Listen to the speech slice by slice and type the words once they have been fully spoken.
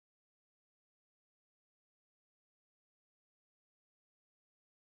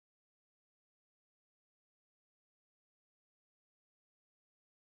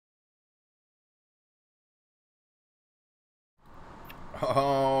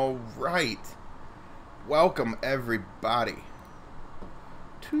All right. Welcome, everybody,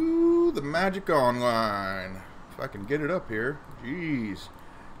 to the Magic Online. If I can get it up here. Jeez.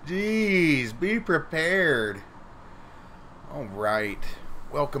 Jeez, be prepared. All right.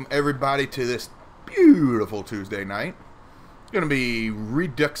 Welcome, everybody, to this beautiful Tuesday night. It's going to be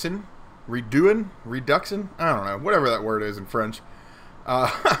reduxing. I don't know. Whatever that word is in French.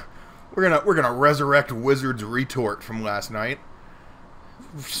 We're gonna resurrect Wizard's Retort from last night.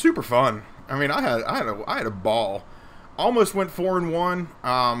 Super fun. I mean, I had a ball. Almost went 4-1.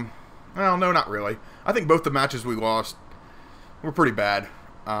 Well, no, not really. I think both the matches we lost were pretty bad.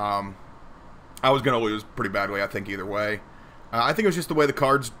 I was gonna lose pretty badly, I think, either way. I think it was just the way the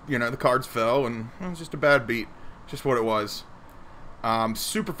cards, the cards fell, and it was just a bad beat. Just what it was.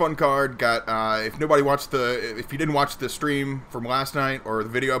 Super fun card. Got if you didn't watch the stream from last night or the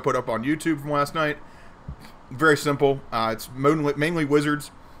video I put up on YouTube from last night, very simple. It's mainly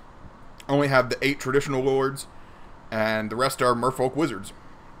wizards. Only have the 8 traditional lords, and the rest are Merfolk wizards.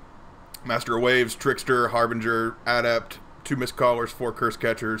 Master of Waves, Trickster, Harbinger, Adept, 2 Mistcallers, 4 Curse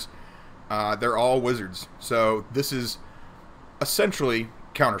Catchers. They're all wizards. So this is essentially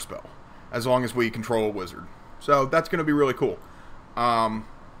counterspell, as long as we control a wizard. So that's going to be really cool.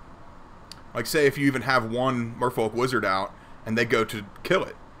 Like, say if you even have one Merfolk wizard out and they go to kill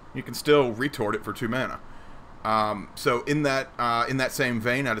it, you can still retort it for 2 mana. So in that same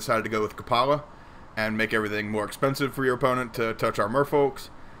vein, I decided to go with Kapala and make everything more expensive for your opponent to touch our Merfolks.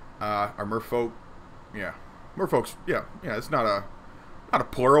 Our Merfolk, yeah, Merfolks, yeah. It's not a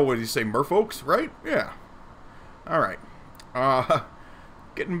plural. What do you say, Merfolks, right? Yeah. All right.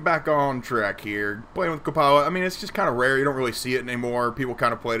 Getting back on track here. Playing with Kapala. I mean, it's just kind of rare. You don't really see it anymore. People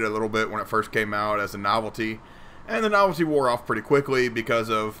kind of played it a little bit when it first came out as a novelty. And the novelty wore off pretty quickly because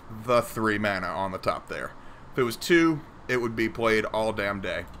of the 3 mana on the top there. If it was 2, it would be played all damn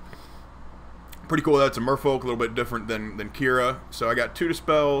day. Pretty cool. That's a Merfolk, a little bit different than Kira. So I got 2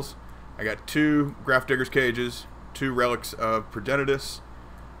 Dispels. I got 2 Graph Digger's Cages, 2 Relics of Progenitus,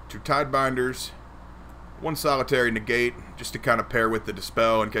 2 Tidebinders, 1 Solitary Negate, just to kind of pair with the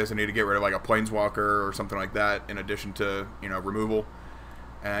Dispel in case I need to get rid of like a Planeswalker or something like that, in addition to, removal.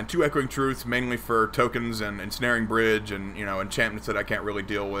 And 2 Echoing Truths, mainly for tokens and Ensnaring Bridge and, enchantments that I can't really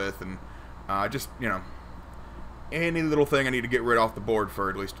deal with. And just, any little thing I need to get rid off the board for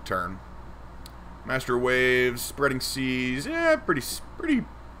at least a turn. Master of Waves, Spreading Seas, yeah, pretty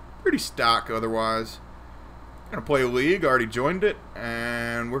stock otherwise. Gonna play a league, already joined it,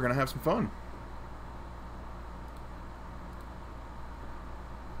 and we're gonna have some fun.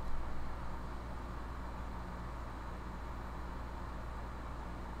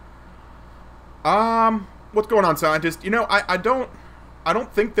 What's going on, scientist? I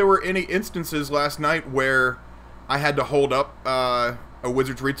don't think there were any instances last night where I had to hold up a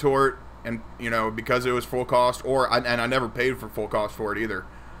Wizard's Retort, and because it was full cost, and I never paid for full cost for it either.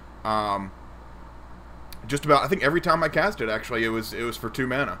 Just about, I think every time I cast it, actually, it was for 2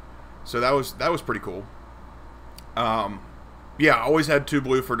 mana, so that was pretty cool. Yeah, I always had 2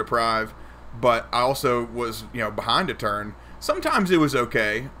 blue for Deprive, but I also was behind a turn. Sometimes it was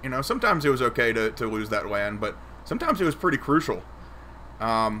okay, sometimes it was okay to lose that land, but sometimes it was pretty crucial.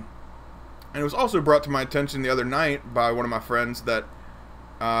 And it was also brought to my attention the other night by one of my friends that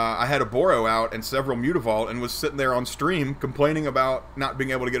I had a Boro out and several Mutavault and was sitting there on stream complaining about not being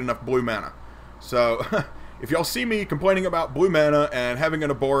able to get enough blue mana. So, if y'all see me complaining about blue mana and having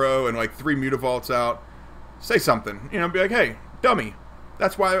an Boro and like 3 Mutavaults out, say something. Be like, hey, dummy,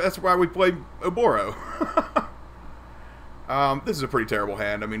 that's why we play a Boro. This is a pretty terrible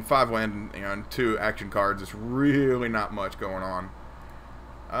hand. I mean, 5 land and 2 action cards is really not much going on.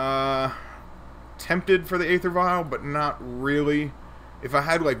 Tempted for the Aether Vial, but not really. If I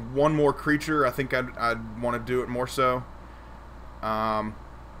had like 1 more creature, I think I'd want to do it more so.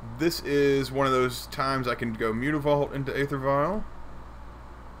 This is one of those times I can go Mutavault into Aether Vial.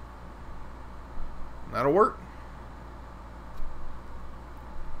 That'll work.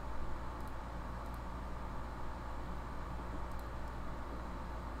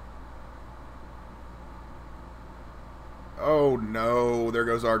 Oh no, there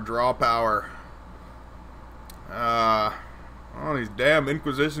goes our draw power. All these damn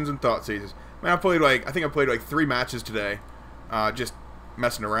Inquisitions and Thoughtseizes. Man, I think I played like 3 matches today, just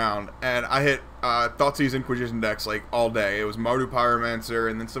messing around, and I hit Thoughtseize Inquisition decks like all day. It was Mardu Pyromancer,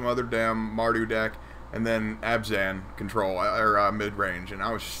 and then some other damn Mardu deck, and then Abzan control or mid range, and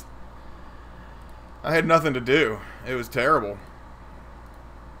I had nothing to do. It was terrible.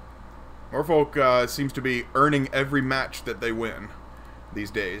 Merfolk seems to be earning every match that they win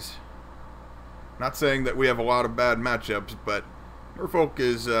these days. Not saying that we have a lot of bad matchups, but Merfolk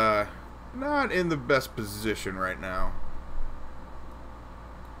is not in the best position right now.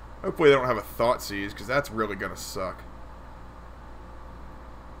 Hopefully they don't have a Thought Seize, because that's really going to suck.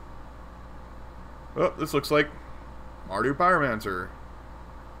 Oh, this looks like Mardu Pyromancer.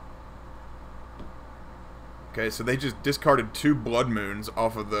 Okay, so they just discarded 2 Blood Moons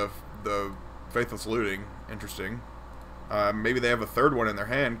off of the Faithless Looting. Interesting. Maybe they have a third one in their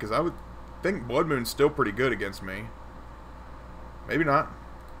hand, because I would think Blood Moon's still pretty good against me. Maybe not.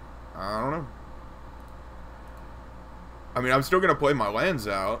 I don't know. I mean, I'm still going to play my lands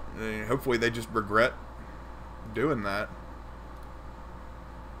out. And hopefully they just regret doing that.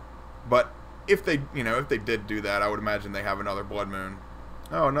 But if they, you know, if they did do that, I would imagine they have another Blood Moon.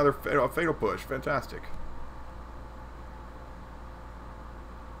 Oh, another Fatal Push. Fantastic.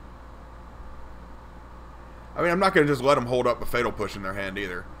 I mean, I'm not going to just let them hold up a Fatal Push in their hand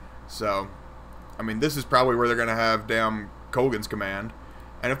either. So, I mean, this is probably where they're going to have damn Kolaghan's Command.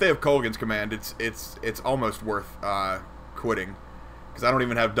 And if they have Kolaghan's Command, it's almost worth quitting. Because I don't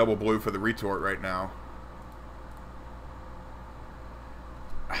even have double blue for the Retort right now.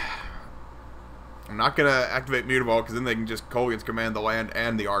 I'm not going to activate Mutavault, because then they can just Kolaghan's Command the land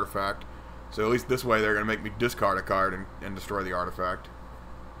and the artifact. So at least this way they're going to make me discard a card and destroy the artifact.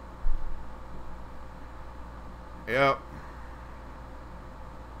 Yep.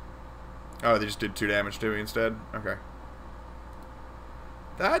 Oh, they just did 2 damage to me instead? Okay.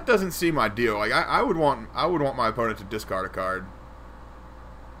 That doesn't seem ideal. Like I would want my opponent to discard a card.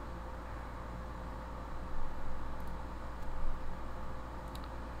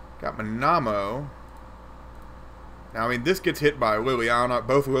 Got Manamo. Now I mean this gets hit by Liliana,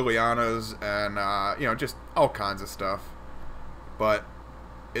 both Lilianas, and you know, just all kinds of stuff. But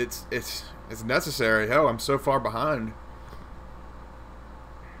it's necessary. Hell, I'm so far behind.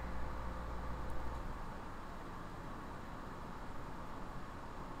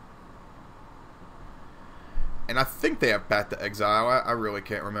 And I think they have Path to Exile. I really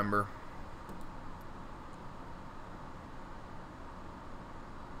can't remember.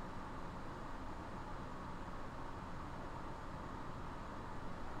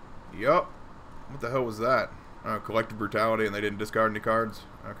 Yup. What the hell was that? Oh, Collective Brutality, and they didn't discard any cards?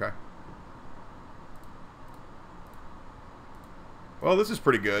 Okay. Well, this is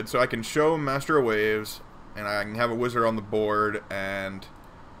pretty good. So I can show Master of Waves, and I can have a Wizard on the board, and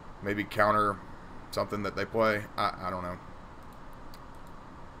maybe counter something that they play. I don't know.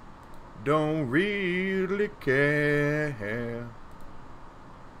 Don't really care.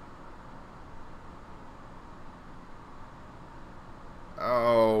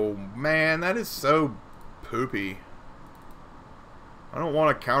 Oh, man, that is so poopy. I don't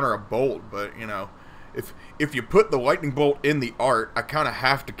want to counter a bolt, but, you know, if you put the lightning bolt in the art, I kind of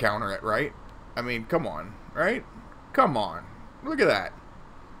have to counter it, right? I mean, come on, right? Come on. Look at that.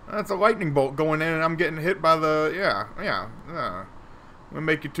 That's a lightning bolt going in, and I'm getting hit by the... Yeah. I'm going to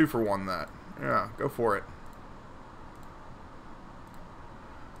make you 2 for 1 that. Yeah, go for it.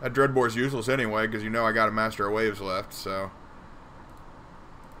 That Dreadbore's useless anyway, because you know I got a Master of Waves left, so...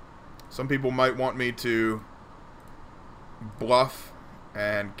 Some people might want me to bluff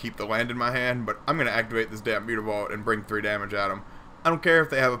and keep the land in my hand, but I'm going to activate this damn Mutavault and bring 3 damage at them. I don't care if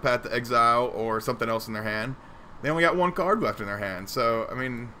they have a Path to Exile or something else in their hand. They only got 1 card left in their hand, so, I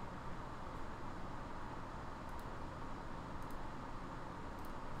mean...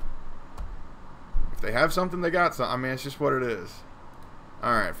 If they have something, they got something. I mean, it's just what it is.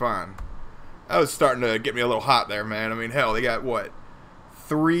 Alright, fine. That was starting to get me a little hot there, man. I mean, hell, they got, what?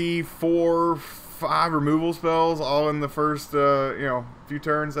 3, 4, 5 removal spells all in the first, you know, few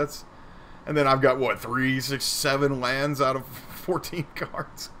turns. That's... And then I've got, what, 3, 6, 7 lands out of 14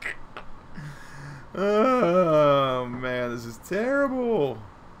 cards? Oh, man, this is terrible.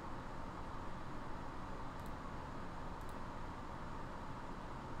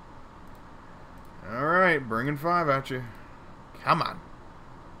 Alright, bringing 5 at you. Come on.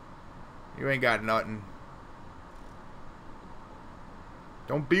 You ain't got nothing.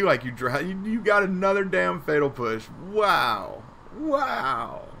 Don't be like you draw. You got another damn Fatal Push. Wow.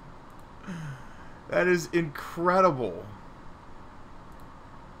 Wow. That is incredible.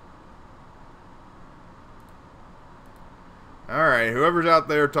 Alright, whoever's out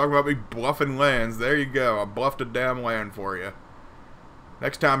there talking about me bluffing lands, there you go. I bluffed a damn land for you.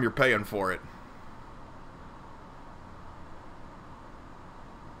 Next time you're paying for it.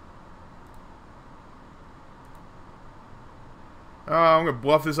 Oh, I'm going to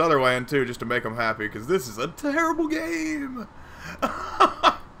bluff this other land too just to make them happy, because this is a terrible game.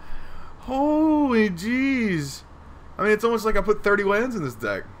 Holy jeez. I mean, it's almost like I put 30 lands in this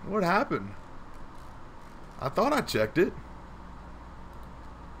deck. What happened? I thought I checked it.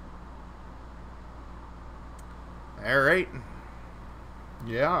 Alright.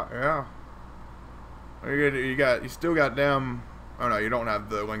 Yeah. You still got damn... Oh no, you don't have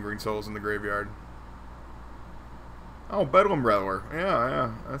the Lingering Souls in the graveyard. Oh, Bedlam Reveler.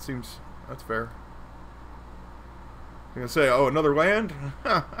 Yeah. That's fair. I'm gonna say, oh, another land?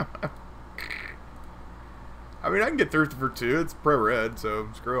 I mean, I can get Thirsty for 2. It's pro-red, so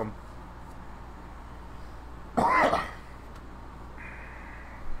screw them. I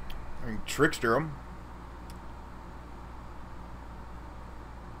can Trickster them.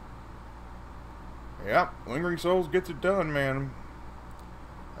 Yep, Lingering Souls gets it done, man.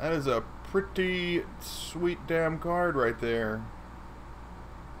 That is a pretty sweet damn card right there.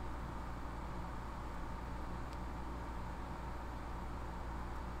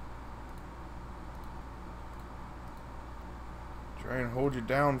 Try and hold you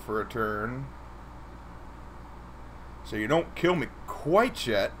down for a turn. So you don't kill me quite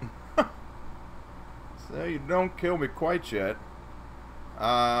yet.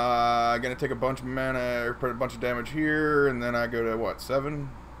 Gonna take a bunch of mana, or put a bunch of damage here, and then I go to what, 7?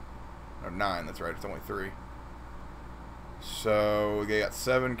 No, 9, that's right, it's only 3. So they got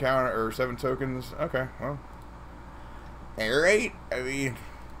 7 tokens. Okay, well. Alright, I mean,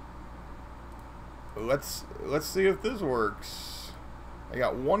 let's see if this works. They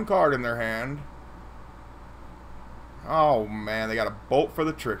got 1 card in their hand. Oh man, they got a Bolt for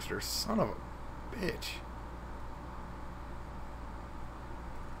the Trickster. Son of a bitch.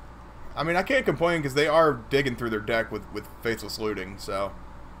 I mean, I can't complain because they are digging through their deck with Faithless Looting, so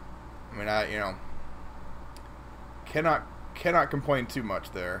I mean, you know, cannot complain too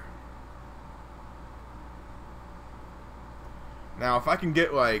much there. Now, if I can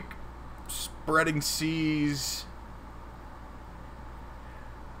get like Spreading Seas,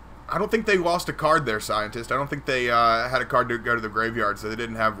 I don't think they lost a card there, Scientist. I don't think they had a card to go to the graveyard, so they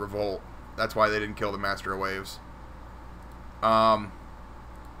didn't have Revolt. That's why they didn't kill the Master of Waves.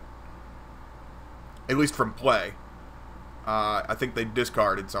 At least from play. I think they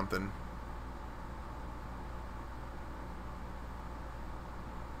discarded something.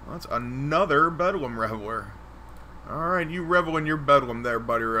 Well, that's another Bedlam Reveler. Alright, you revel in your Bedlam there,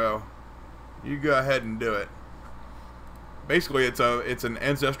 Buddy Row. You go ahead and do it. Basically, it's an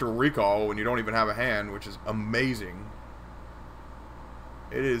Ancestral Recall when you don't even have a hand, which is amazing.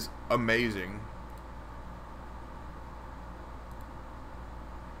 It is amazing.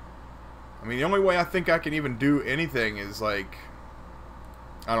 I mean, the only way I think I can even do anything is, like...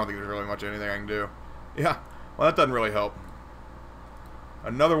 I don't think there's really much anything I can do. Yeah, well, that doesn't really help.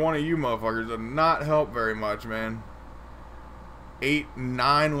 Another one of you motherfuckers does not help very much, man. 8,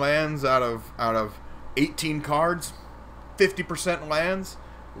 9 lands out of 18 cards. 50% lands.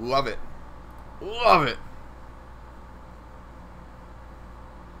 Love it. Love it.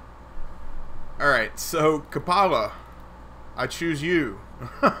 Alright, so, Kapala. I choose you.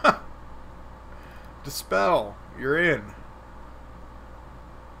 Dispel, you're in.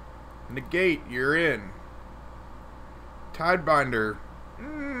 Negate, you're in. Tidebinder.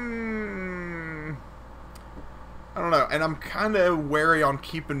 I don't know, and I'm kind of wary on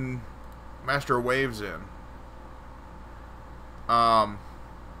keeping Master of Waves in. I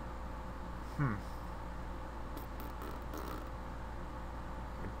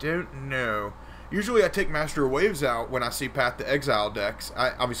don't know. Usually I take Master of Waves out when I see Path to Exile decks.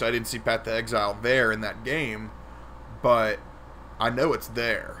 Obviously I didn't see Path to Exile there in that game, but I know it's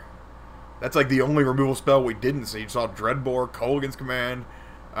there. That's like the only removal spell we didn't see. You saw Dreadbore, Kolaghan's Command,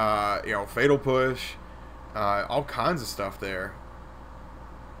 you know, Fatal Push, all kinds of stuff there.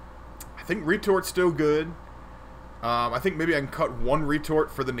 I think Retort's still good. I think maybe I can cut 1 Retort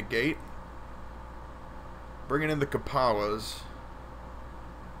for the negate. Bringing in the Kapalas.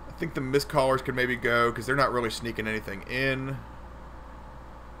 I think the Mistcallers can maybe go, because they're not really sneaking anything in.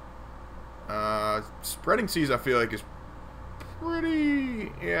 Spreading Seas, I feel like, is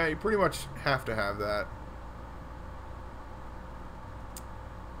pretty... Yeah, you pretty much have to have that.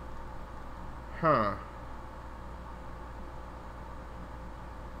 Huh.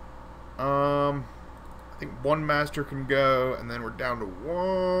 I think 1 Master can go, and then we're down to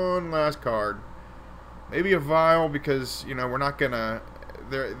 1 last card. Maybe a Vial, because, you know, we're not gonna...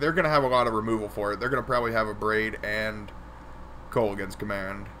 They're going to have a lot of removal for it. They're going to probably have a Braid and Kolaghan's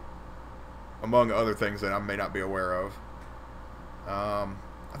Command, among other things that I may not be aware of. I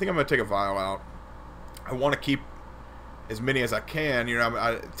think I'm going to take a Vial out. I want to keep as many as I can. You know,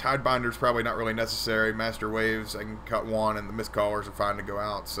 Tidebinder's probably not really necessary. Master Waves, I can cut 1, and the Mistcallers are fine to go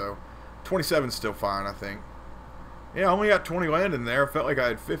out. So 27's still fine, I think. Yeah, I only got 20 land in there. I felt like I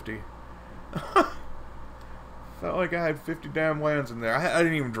had 50. Felt like I had 50 damn lands in there. I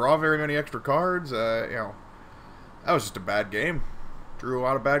didn't even draw very many extra cards. You know, That was just a bad game. Drew a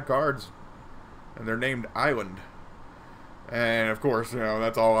lot of bad cards. And they're named Island. And, of course, you know,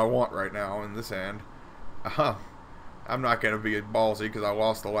 that's all I want right now in this hand. I'm not going to be ballsy because I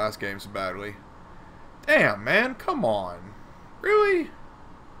lost the last game so badly. Damn, man. Come on. Really?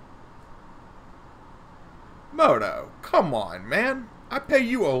 Moto, come on, man. I pay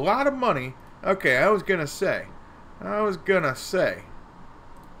you a lot of money. Okay, I was going to say.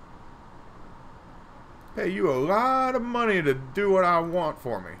 Pay you a lot of money to do what I want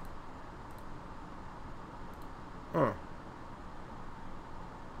for me. Huh.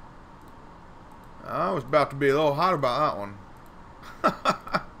 I was about to be a little hot about that one.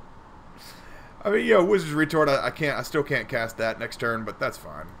 I mean, yo, Wizard's Retort, I still can't cast that next turn, but that's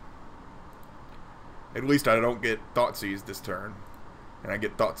fine. At least I don't get Thoughtseize this turn. And I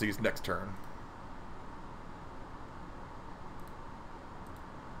get Thoughtseize next turn.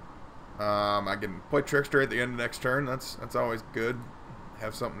 I can play Trickster at the end of next turn. That's always good.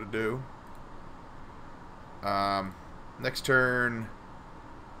 Have something to do. Next turn,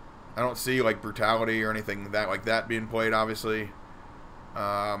 I don't see like Brutality or anything like that being played. Obviously,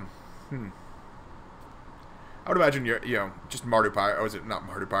 I would imagine you know, just Mardu Pyro. Oh, is it not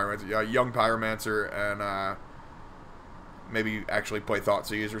Mardu Pyromancer? Young Pyromancer, and maybe actually play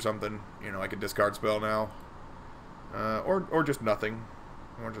Thoughtseize or something. You know, like a discard spell now, or just nothing.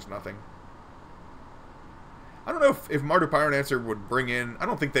 Or just nothing. I don't know if Mardu Pyromancer would bring in... I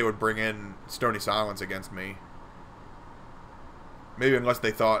don't think they would bring in Stony Silence against me. Maybe unless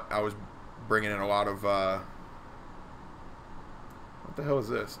they thought I was bringing in a lot of... What the hell is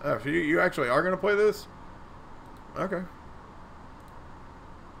this? Oh, so you actually are going to play this? Okay.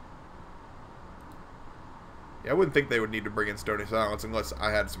 Yeah, I wouldn't think they would need to bring in Stony Silence unless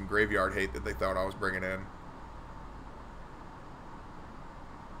I had some graveyard hate that they thought I was bringing in.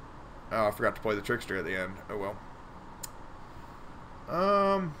 Oh, I forgot to play the Trickster at the end. Oh, well.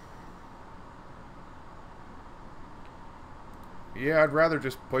 Yeah, I'd rather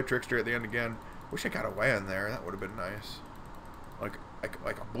just play Trickster at the end again. Wish I got a land there. That would have been nice. Like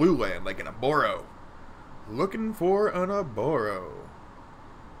a blue land, like an Aboro. Looking for an Aboro.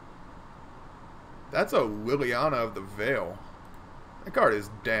 That's a Liliana of the Veil. That card is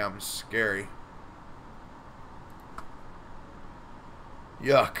damn scary.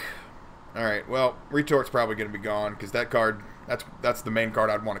 Yuck. Alright, well, Retort's probably going to be gone, because that card, that's the main card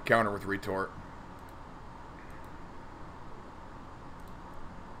I'd want to counter with Retort.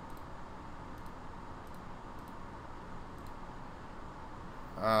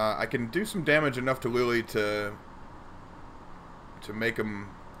 I can do some damage enough to Lily to make him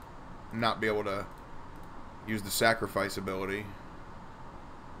not be able to use the sacrifice ability.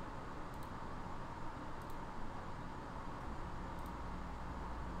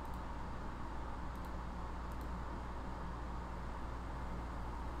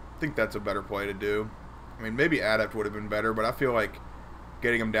 I think that's a better play to do. I mean, maybe Adept would have been better, but I feel like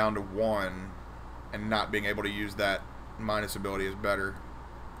getting him down to 1 and not being able to use that minus ability is better.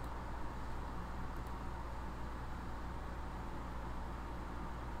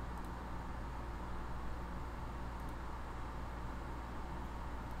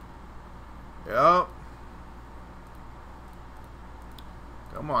 Yep.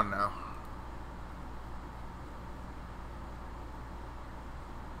 Come on now.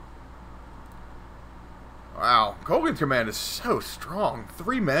 Wow, Kolaghan's Command is so strong.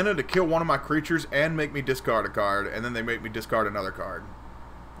 3 mana to kill one of my creatures and make me discard a card, and then they make me discard another card.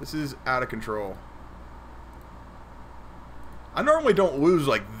 This is out of control. I normally don't lose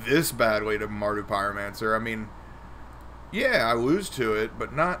like this badly to Mardu Pyromancer. I mean, yeah, I lose to it,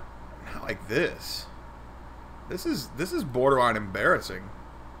 but not like this. This is borderline embarrassing.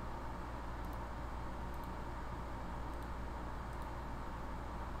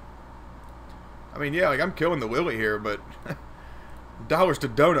 I mean, yeah, like I'm killing the Lily here, but dollars to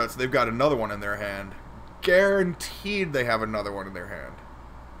donuts, they've got another one in their hand. Guaranteed they have another one in their hand.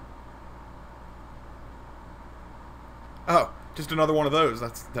 Oh, just another one of those.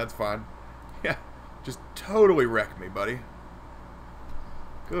 That's fine. Yeah, just totally wrecked me, buddy.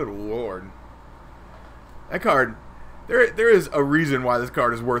 Good lord. That card, there is a reason why this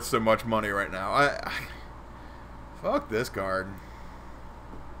card is worth so much money right now. Fuck this card.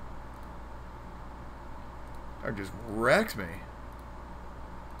 That just wrecks me.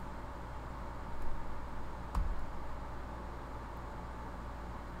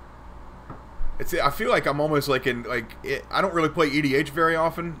 I feel like I'm almost like in I don't really play EDH very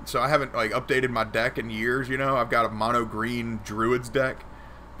often, so I haven't like updated my deck in years. You know, I've got a mono green Druids deck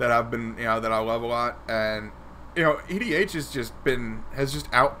that I've been that I love a lot, and EDH has just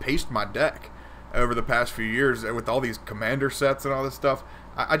outpaced my deck. over the past few years with all these commander sets and all this stuff.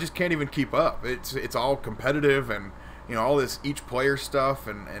 I just can't even keep up. It's all competitive and, you know, all this each player stuff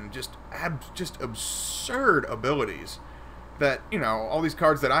and just absurd abilities that, you know, all these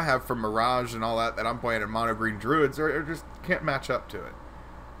cards that I have from Mirage and all that I'm playing in mono green druids are just can't match up to it.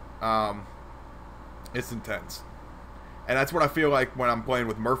 It's intense. And that's what I feel like when I'm playing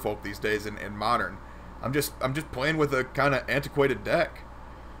with Merfolk these days in Modern. I'm just playing with a kind of antiquated deck.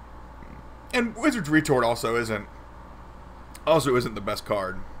 And Wizard's Retort also isn't the best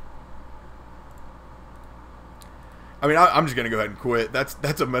card. I mean, I'm just gonna go ahead and quit.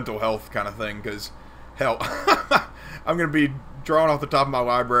 That's a mental health kind of thing, because hell, I'm gonna be drawing off the top of my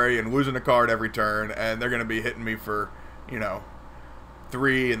library and losing a card every turn, and they're gonna be hitting me for, you know,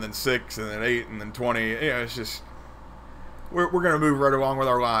 3 and then 6 and then 8 and then 20. Yeah, it's just we're gonna move right along with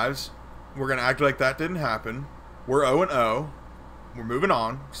our lives. We're gonna act like that didn't happen. We're 0-0. We're moving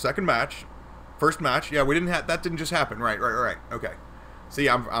on. Second match. First match, yeah, we didn't have that. Didn't just happen, right? Okay. See,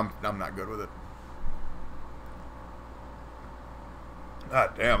 I'm not good with it.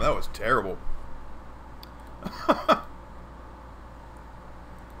 God damn, that was terrible.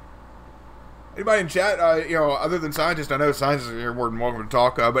 Anybody in chat? You know, other than scientists, I know scientists are here more than welcome to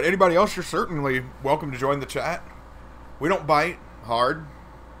talk. But anybody else, you're certainly welcome to join the chat. We don't bite hard.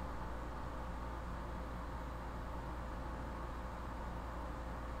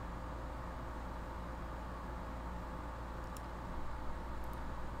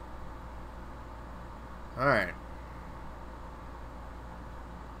 All right.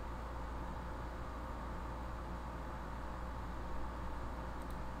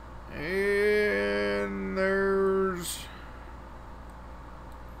 And there's...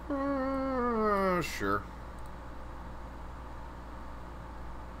 sure.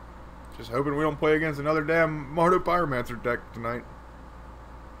 Just hoping we don't play against another damn Mardu Pyromancer deck tonight.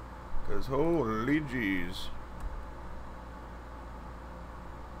 Because holy jeez.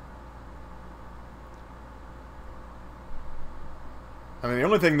 I mean, the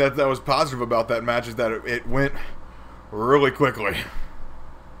only thing that was positive about that match is that it went really quickly.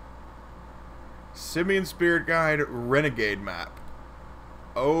 Simian Spirit Guide Renegade map.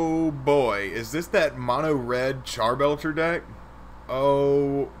 Oh boy, is this that mono red Charbelcher deck?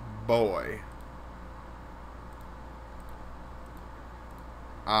 Oh boy.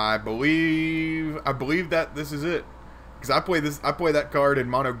 I believe that this is it. Because I play that card in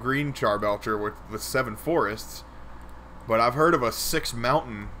mono green Charbelcher with 7 forests. But I've heard of a 6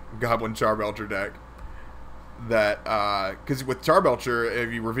 mountain Goblin Charbelcher deck that, because with Charbelcher,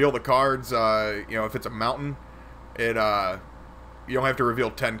 if you reveal the cards, you know, if it's a mountain, it, you don't have to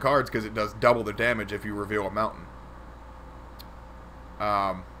reveal 10 cards because it does double the damage if you reveal a mountain.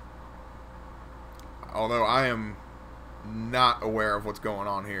 Although I am not aware of what's going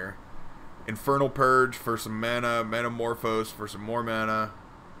on here. Infernal Purge for some mana, Metamorphose for some more mana.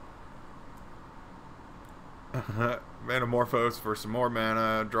 Metamorphose for some more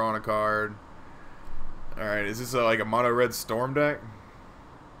mana, drawing a card. Alright, is this like a mono red storm deck?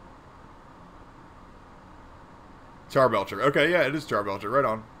 Charbelcher. Okay, yeah, it is Charbelcher. Right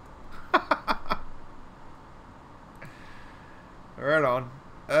on. Right on.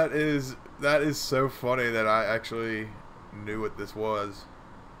 That is so funny that I actually knew what this was.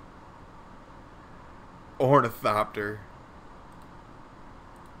 Ornithopter.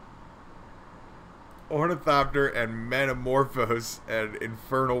 Ornithopter and Metamorphose and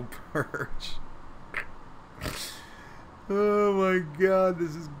Infernal Purge. Oh my god,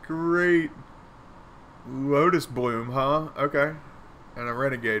 this is great. Lotus Bloom, huh? Okay. And a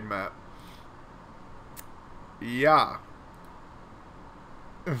Renegade map. Yeah.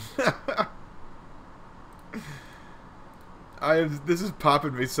 This is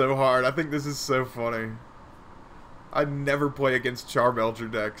popping me so hard. I think this is so funny. I never play against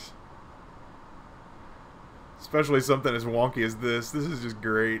Charbelcher decks. Especially something as wonky as this. This is just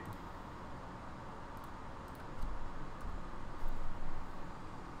great.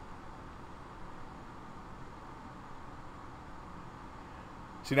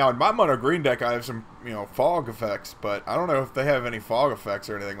 See, now in my mono green deck, I have some, you know, fog effects, but I don't know if they have any fog effects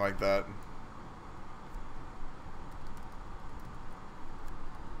or anything like that.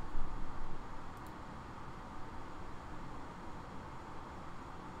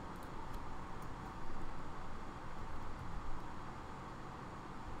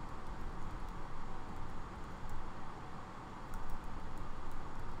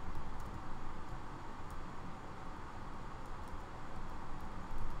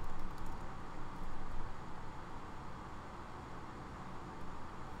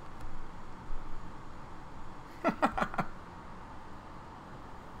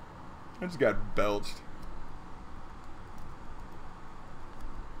 I just got belched.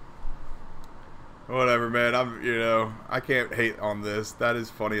 Whatever, man. I can't hate on this. That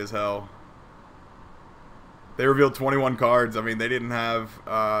is funny as hell. They revealed 21 cards. I mean, they didn't have,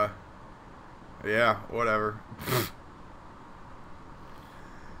 yeah, whatever.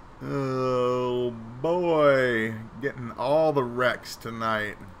 Oh, boy. Getting all the wrecks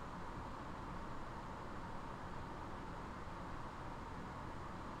tonight.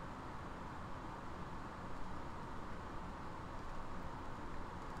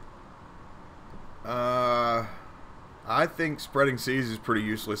 I think Spreading Seas is pretty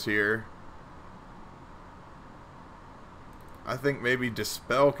useless here. I think maybe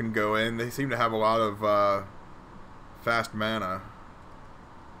Dispel can go in. They seem to have a lot of fast mana.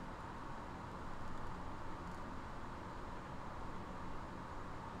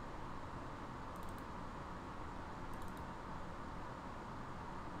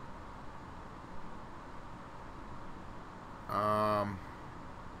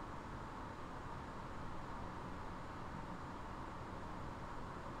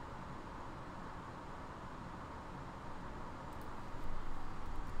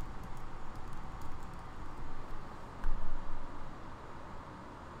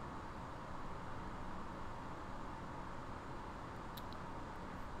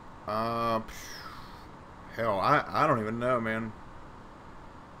 Hell, I don't even know, man.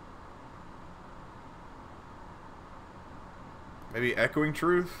 Maybe Echoing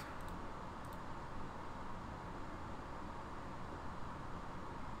Truth?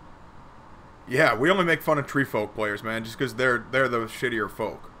 Yeah, we only make fun of tree folk players, man, just because they're the shittier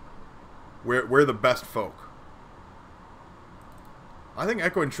folk. We're the best folk. I think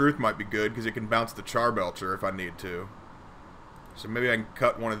Echoing Truth might be good because it can bounce the Charbelcher if I need to. So maybe I can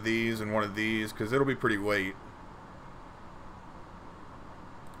cut one of these and one of these, because it'll be pretty late.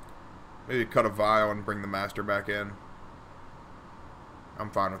 Maybe cut a Vial and bring the Master back in.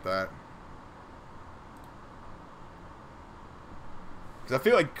 I'm fine with that. Because I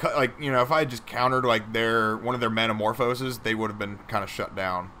feel like, you know, if I had just countered, like, one of their Metamorphoses, they would have been kind of shut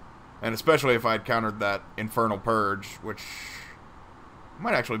down. And especially if I had countered that Infernal Purge, which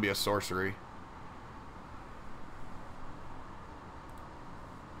might actually be a sorcery.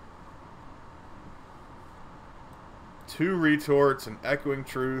 Two Retorts, an Echoing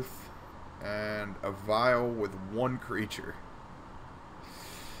Truth, and a Vial with one creature.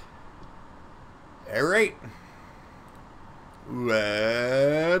 Alright.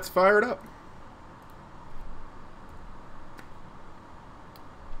 Let's fire it up.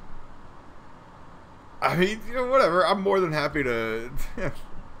 I mean, you know, whatever. I'm more than happy to...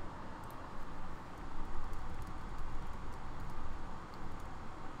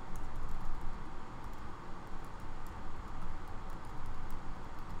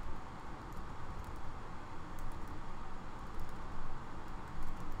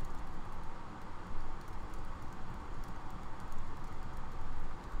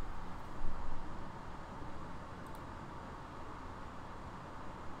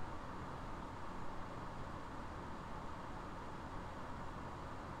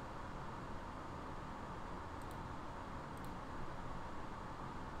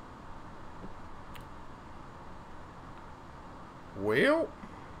 Well,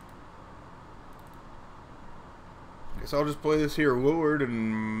 guess I'll just play this here Lured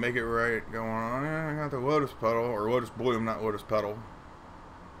and make it right going on. I got the Lotus Petal, or Lotus Bloom, not Lotus Petal.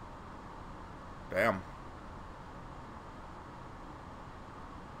 Damn.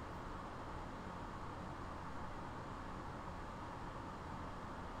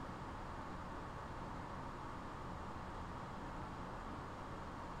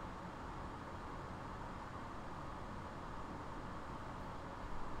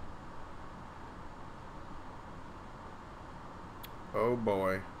 Oh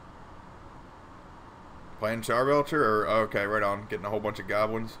boy. Playing Charbelcher? Or, okay, right on. Getting a whole bunch of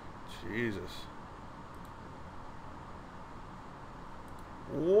goblins. Jesus.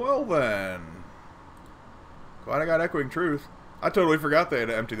 Well then. Glad I got Echoing Truth. I totally forgot they had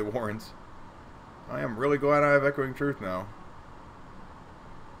to empty the Warrens. I am really glad I have Echoing Truth now.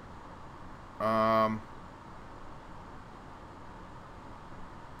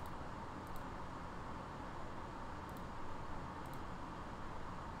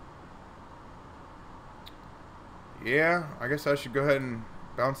 Yeah, I guess I should go ahead and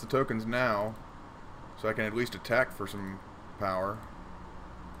bounce the tokens now, so I can at least attack for some power.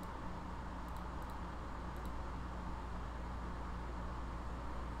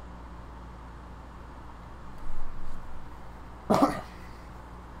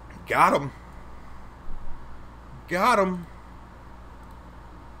 Got him. Got him.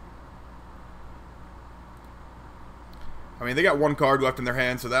 I mean, they got one card left in their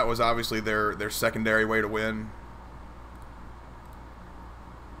hand, so that was obviously their secondary way to win.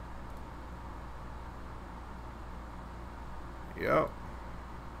 Yep.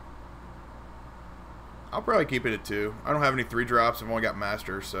 I'll probably keep it at 2. I don't have any 3-drops. I've only got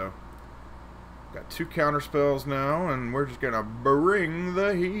Master, so... Got 2 counter spells now, and we're just gonna bring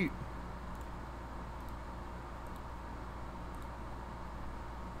the heat.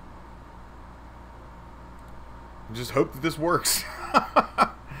 Just hope that this works.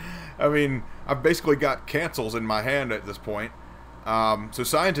 I mean, I've basically got cancels in my hand at this point. So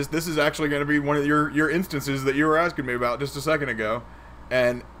Scientist, this is actually going to be one of your instances that you were asking me about just a second ago.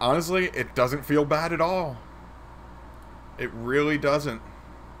 And honestly, it doesn't feel bad at all. It really doesn't.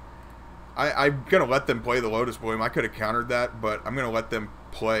 I'm going to let them play the Lotus Bloom. I could have countered that, but I'm going to let them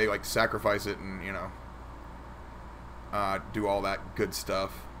play, like, sacrifice it and, you know, do all that good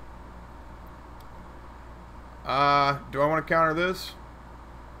stuff. Do I want to counter this?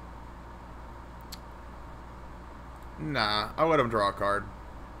 Nah, I'll let them draw a card.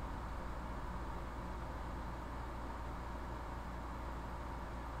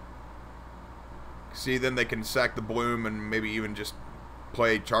 See, then they can sack the Bloom and maybe even just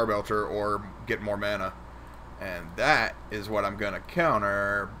play Charbelcher or get more mana. And that is what I'm going to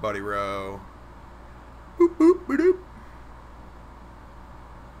counter, Buddy Row. Boop, boop, boop.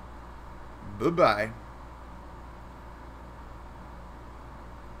 Bye-bye.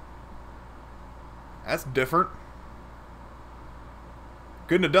 That's different.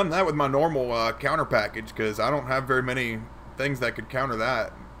 Couldn't have done that with my normal counter package because I don't have very many things that could counter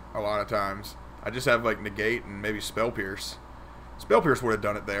that a lot of times. I just have like Negate and maybe Spell Pierce. Spell Pierce would have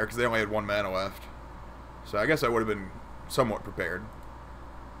done it there because they only had 1 mana left. So I guess I would have been somewhat prepared.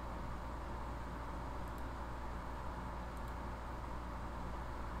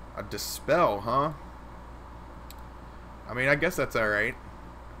 A Dispel, huh? I mean, I guess that's alright.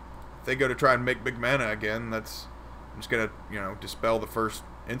 If they go to try and make big mana again, that's... I'm just gonna, you know, dispel the first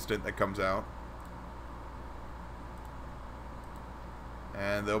instant that comes out.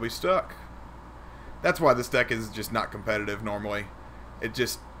 And they'll be stuck. That's why this deck is just not competitive normally. It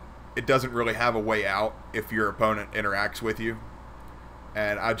doesn't really have a way out if your opponent interacts with you.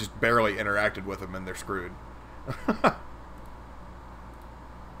 And I just barely interacted with them and they're screwed.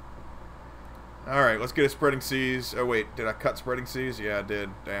 Alright, let's get a Spreading Seas. Oh wait, did I cut Spreading Seas? Yeah, I did.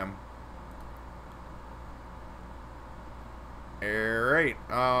 Damn. Alright,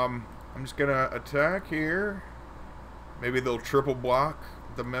 I'm just gonna attack here. Maybe they'll triple block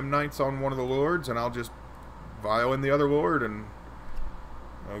the Memnites on one of the lords, and I'll just vial in the other lord, and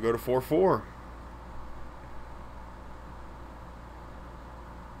I'll go to 4/4.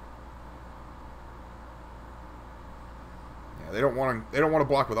 Yeah, they don't want to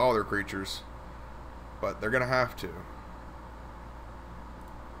block with all their creatures, but they're gonna have to.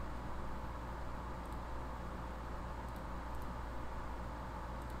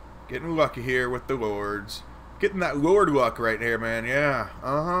 Getting lucky here with the lords. Getting that lord luck right here, man. Yeah.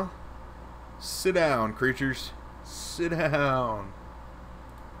 Uh-huh. Sit down, creatures. Sit down.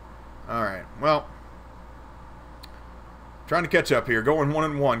 Alright. Well. Trying to catch up here. Going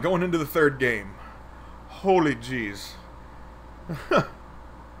 1-1. Going into the 3rd game. Holy jeez.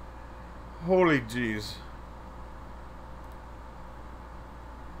 Holy jeez.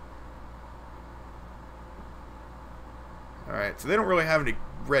 Alright. So they don't really have any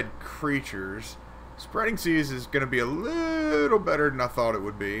red creatures. Spreading Seas is going to be a little better than I thought it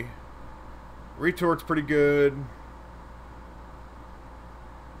would be. Retort's pretty good.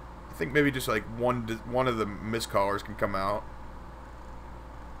 I think maybe just like one of the miscallers can come out.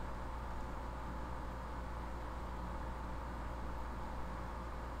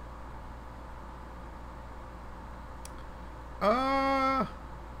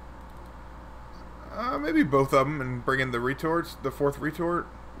 Maybe both of them and bring in the Retorts, the 4th Retort.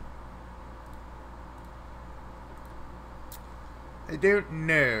 I don't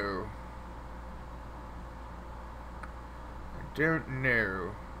know. I don't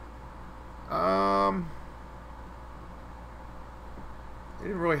know. They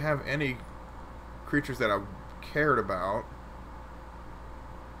didn't really have any creatures that I cared about.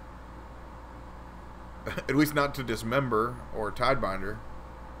 At least not to Dismember or Tidebinder.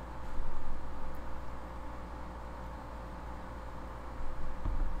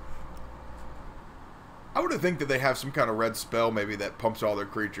 I would have think that they have some kind of red spell maybe that pumps all their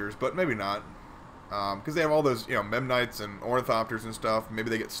creatures, but maybe not. Because they have all those, you know, Memnites and Ornithopters and stuff. Maybe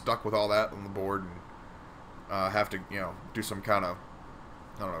they get stuck with all that on the board and have to, you know, do some kind of,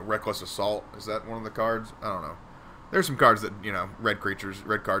 I don't know, Reckless Assault. Is that one of the cards? I don't know. There's some cards that, you know, red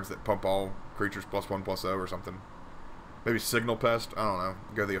cards that pump all creatures +1/+0 or something. Maybe Signal Pest. I don't know.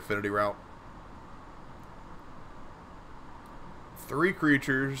 Go the affinity route. 3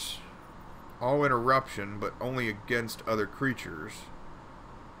 creatures. All interruption, but only against other creatures.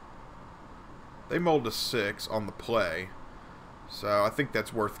 They mulled to 6 on the play. So I think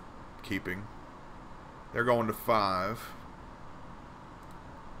that's worth keeping. They're going to 5.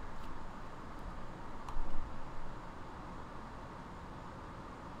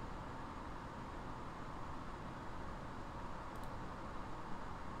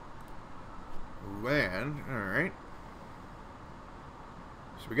 Land, alright.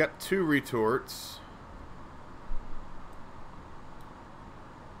 So we got 2 retorts.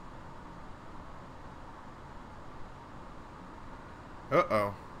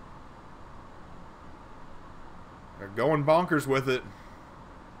 Uh-oh. They're going bonkers with it.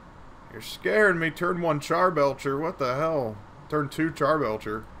 You're scaring me. Turn 1 Charbelcher. What the hell? Turn 2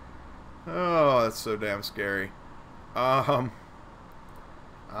 Charbelcher. Oh, that's so damn scary. I'm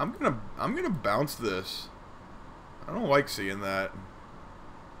gonna bounce this. I don't like seeing that.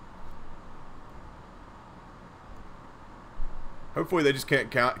 Hopefully they just can't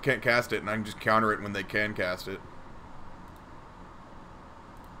cast it, and I can just counter it when they can cast it.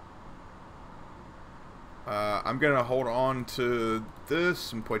 I'm gonna hold on to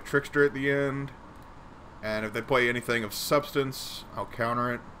this and play Trickster at the end. And if they play anything of substance, I'll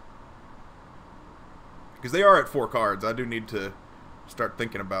counter it. Because they are at 4 cards. I do need to start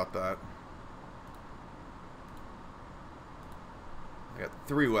thinking about that. I got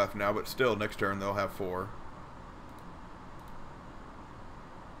 3 left now, but still, next turn they'll have 4.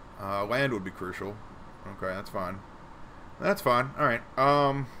 Land would be crucial. Okay, that's fine. That's fine. Alright.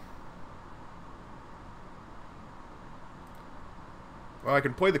 Well, I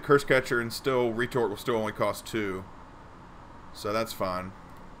can play the Curse Catcher and still Retort will still only cost 2. So that's fine.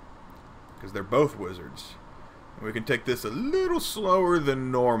 Because they're both wizards. And we can take this a little slower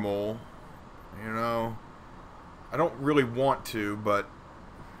than normal. You know. I don't really want to, but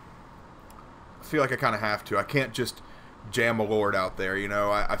I feel like I kind of have to. I can't just jam a Lord out there, you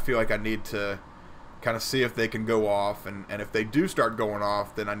know. I feel like I need to kind of see if they can go off. And if they do start going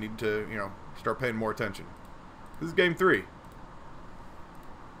off, then I need to, you know, start paying more attention. This is game 3.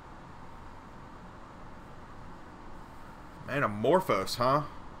 Man, a Morphos, huh?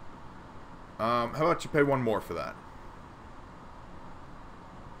 How about you pay 1 more for that?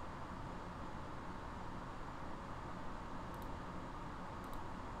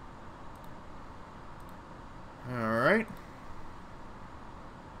 Alright.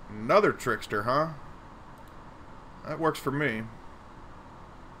 Another Trickster, huh? That works for me.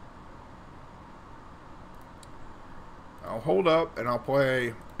 I'll hold up and I'll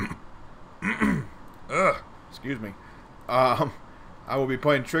play... Ugh, excuse me. I will be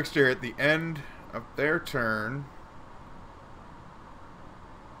playing Trickster at the end of their turn.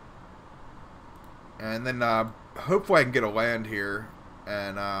 And then hopefully I can get a land here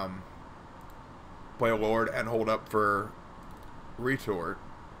and play a Lord and hold up for Retort.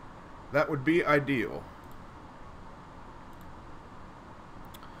 That would be ideal.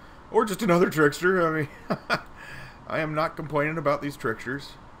 Or just another Trickster. I mean, I am not complaining about these Tricksters.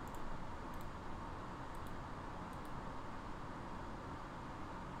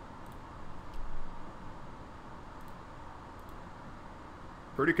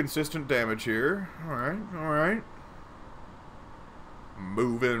 Pretty consistent damage here. Alright, alright.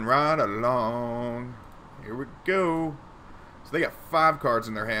 Moving right along. Here we go. So they got 5 cards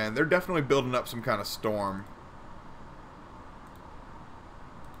in their hand. They're definitely building up some kind of storm.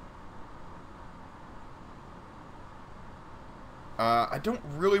 I don't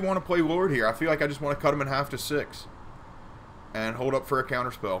really want to play Lord here. I feel like I just want to cut them in half to 6. And hold up for a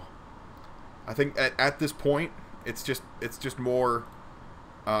counterspell. I think at this point, it's just more...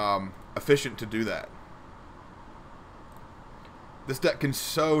 efficient to do that. This deck can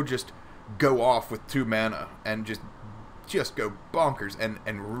so just go off with 2 mana and just go bonkers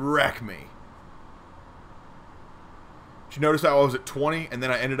and wreck me. Did you notice how I was at 20 and then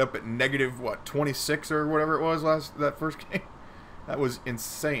I ended up at negative what 26 or whatever it was that first game? That was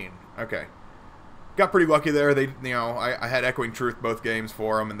insane. Okay, got pretty lucky there. They, you know, I had Echoing Truth both games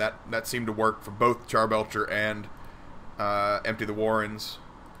for them, and that seemed to work for both Charbelcher and Empty the Warrens.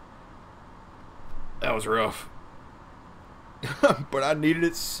 That was rough. But I needed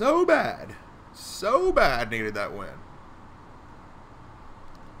it so bad. So bad needed that win.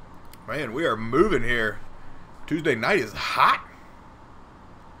 Man, we are moving here. Tuesday night is hot.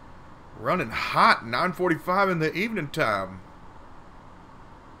 Running hot. 9:45 in the evening time.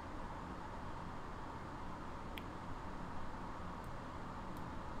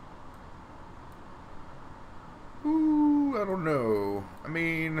 Ooh. I don't know. I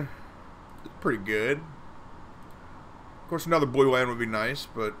mean, it's pretty good. Of course, another blue land would be nice,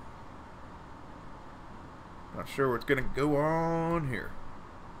 but not sure what's going to go on here.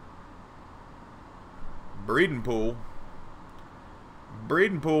 Breeding Pool.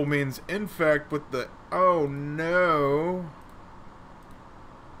 Breeding Pool means Infect with the... Oh, no.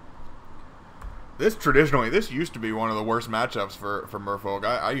 This used to be one of the worst matchups for Merfolk.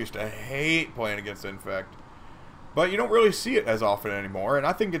 I used to hate playing against Infect. But you don't really see it as often anymore, and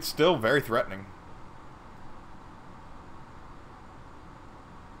I think it's still very threatening.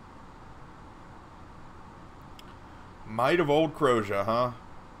 Might of Old Croja, huh?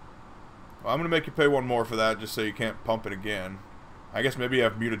 Well, I'm going to make you pay one more for that just so you can't pump it again. I guess maybe you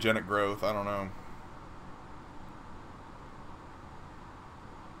have mutagenic growth. I don't know.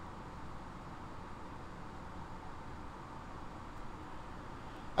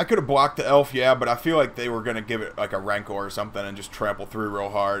 I could have blocked the elf, yeah, but I feel like they were going to give it like a Rancor or something and just trample through real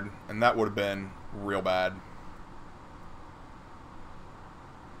hard. And that would have been real bad.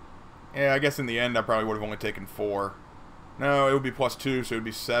 Yeah, I guess in the end I probably would have only taken 4. No, it would be +2, so it would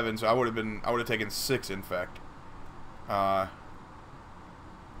be 7. So I would have taken 6 Infect. If I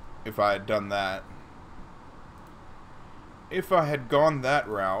had done that. If I had gone that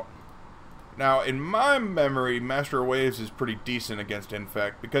route. Now, in my memory, Master of Waves is pretty decent against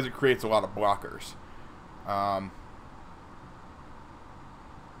Infect because it creates a lot of blockers.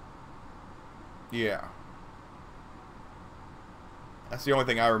 Yeah. That's the only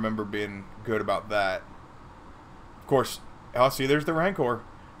thing I remember being good about that. Of course, oh, see, there's the Rancor.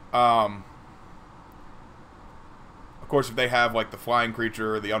 Of course, if they have, like, the flying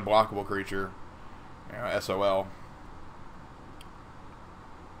creature or the unblockable creature, you know, SOL.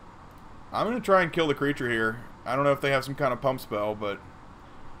 I'm going to try and kill the creature here. I don't know if they have some kind of pump spell, but,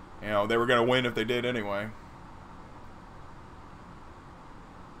 you know, they were going to win if they did anyway.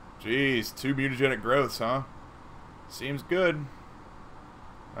 Jeez, 2 mutagenic growths, huh? Seems good.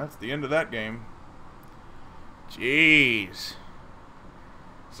 That's the end of that game. Jeez. Is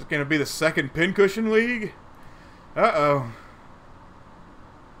this going to be the second Pincushion League? Uh-oh.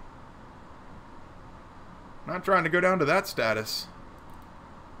 Not trying to go down to that status.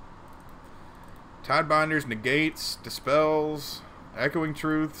 Tidebinders, Negates, Dispels, Echoing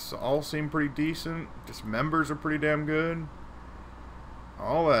Truths all seem pretty decent. Dismembers are pretty damn good.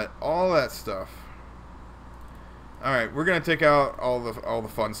 All that stuff. Alright, we're gonna take out all the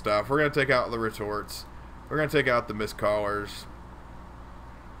fun stuff. We're gonna take out the Retorts. We're gonna take out the Mistcallers.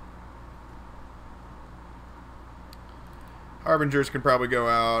 Harbingers can probably go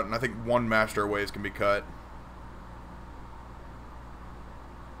out, and I think 1 Master of Waves can be cut.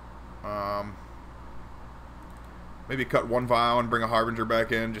 Maybe cut 1 Vial and bring a Harbinger back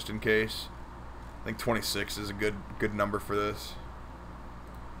in just in case. I think 26 is a good number for this.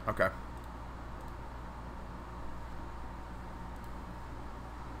 Okay.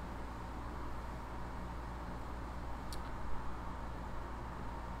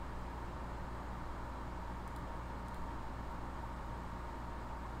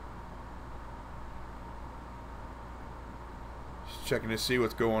 Just checking to see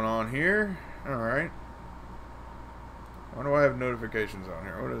what's going on here. All right. Why do I have notifications on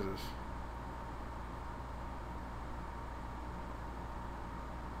here? What is this?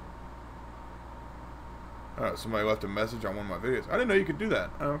 Oh, somebody left a message on one of my videos. I didn't know you could do that.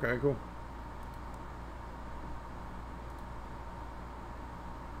 Oh, okay, cool.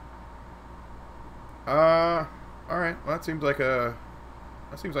 Alright. Well, that seems like a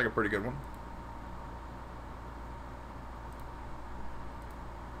pretty good one.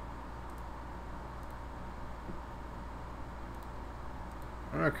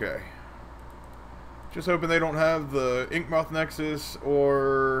 Okay. Just hoping they don't have the Inkmoth Nexus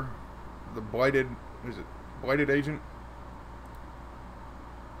or the Blighted... What is it? Blighted Agent?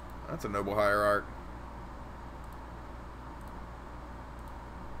 That's a Noble Hierarch.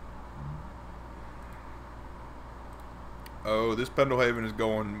 Oh, this Pendelhaven is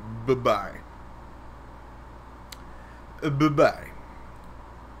going bye-bye. Bye-bye.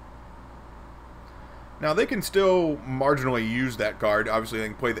 Now, they can still marginally use that card. Obviously, they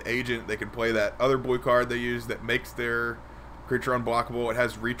can play the Agent. They can play that other blue card they use that makes their creature unblockable. It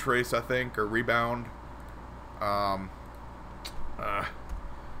has Retrace, I think, or Rebound. Can't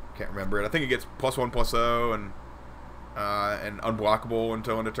remember it. I think it gets +1/+0 and unblockable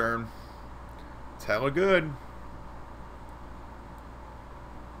until end of turn. It's hella good.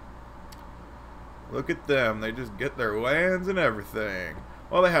 Look at them. They just get their lands and everything.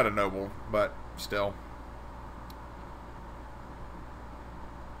 Well, they had a Noble, but still.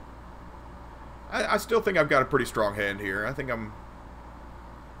 I still think I've got a pretty strong hand here. I think I'm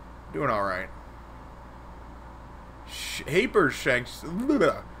doing alright. Shaper's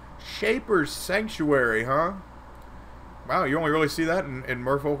Sanctuary, huh? Wow, you only really see that in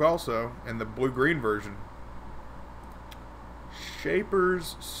Merfolk also, in the blue-green version.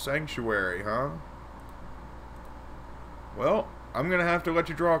 Shaper's Sanctuary, huh? Well, I'm going to have to let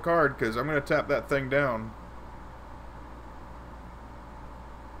you draw a card, because I'm going to tap that thing down.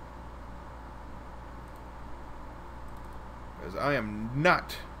 Because I am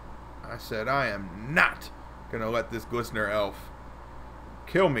not, I said I am not going to let this Glistener Elf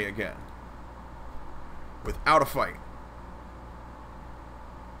kill me again. Without a fight.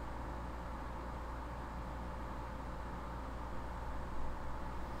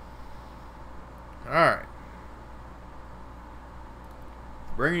 Alright.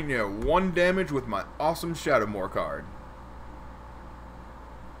 Bringing you 1 damage with my awesome Shadowmoor card.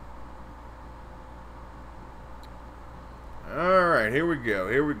 Alright, here we go,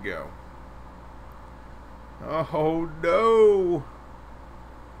 here we go. Oh no!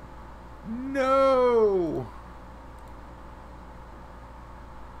 No!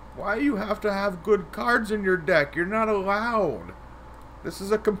 Why you have to have good cards in your deck? You're not allowed. This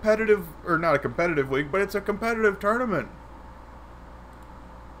is a competitive, or not a competitive league, but it's a competitive tournament.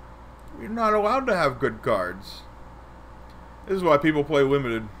 You're not allowed to have good cards. This is why people play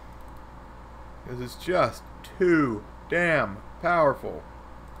limited. Because it's just too damn powerful.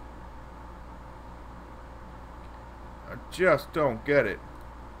 I just don't get it.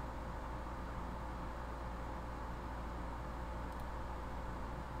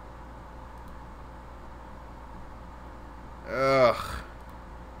 Ugh.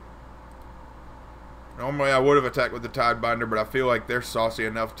 Normally I would have attacked with the Tidebinder, but I feel like they're saucy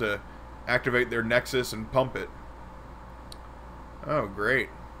enough to activate their Nexus and pump it. Oh, great.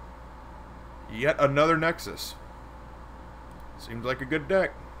 Yet another Nexus. Seems like a good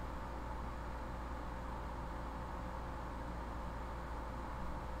deck.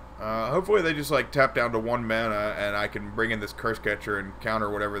 Hopefully they just like tap down to 1 mana and I can bring in this Curse Catcher and counter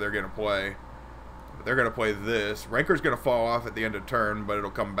whatever they're going to play. But they're going to play this. Rancor's going to fall off at the end of turn, but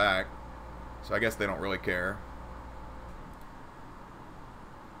it'll come back. So I guess they don't really care.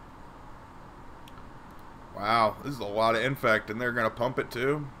 Wow, this is a lot of Infect, and they're going to pump it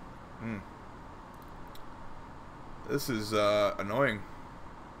too? This is annoying.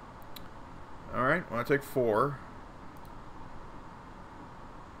 Alright, well, I take 4.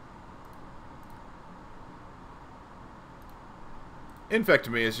 Infect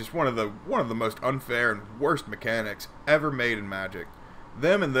to me is just one of the most unfair and worst mechanics ever made in Magic.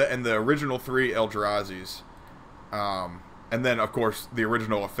 Them and the original 3 Eldrazi's, and then of course the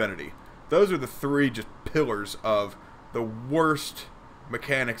original Affinity. Those are the 3 just pillars of the worst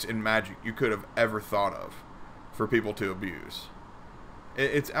mechanics in Magic you could have ever thought of for people to abuse.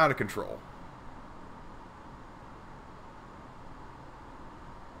 It's out of control.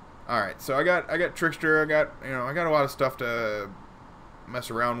 All right, so I got Trickster. I got a lot of stuff to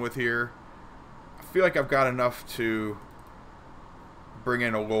mess around with here. I feel like I've got enough to bring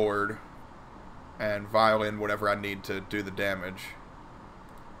in a Lord and violin whatever I need to do the damage,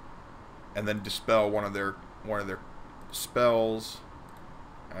 and then dispel one of their spells,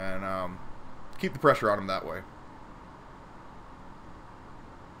 and keep the pressure on them that way.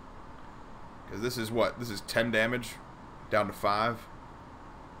 Because this is what? This is 10 damage down to 5.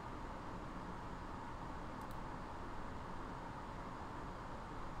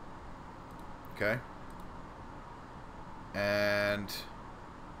 Okay. And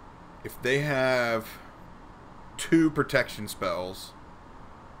if they have 2 protection spells,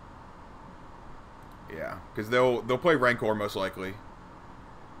 yeah, because they'll play Rancor most likely.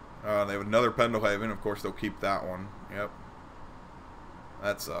 They have another Pendelhaven. Of course, they'll keep that one. Yep.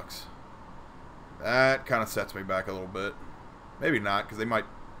 That sucks. That kind of sets me back a little bit. Maybe not, because they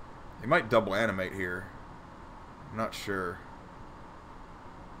might double animate here. I'm not sure.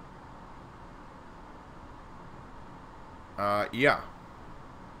 Yeah.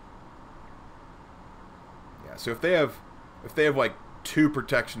 Yeah, so if they have like 2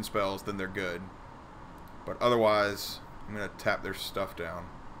 protection spells, then they're good. But otherwise, I'm going to tap their stuff down.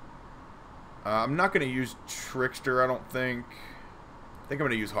 I'm not going to use Trickster, I don't think. I think I'm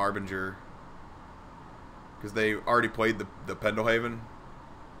going to use Harbinger. Because they already played the Pendelhaven.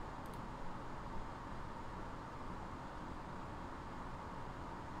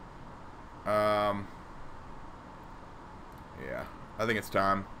 Yeah, I think it's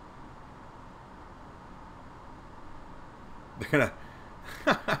time. They're gonna...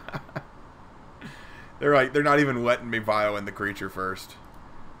 they're not even letting me violin the creature first.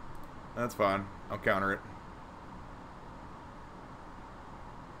 That's fine. I'll counter it.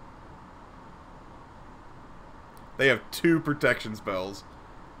 They have 2 protection spells.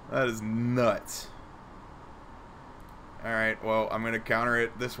 That is nuts. Alright, well, I'm going to counter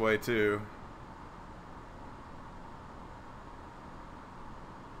it this way, too.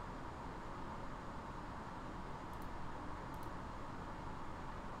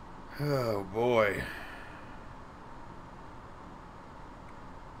 Oh, boy.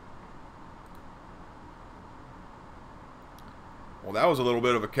 Well, that was a little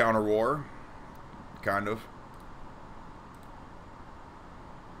bit of a counter war. Kind of.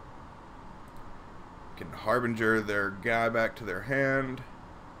 Can Harbinger their guy back to their hand.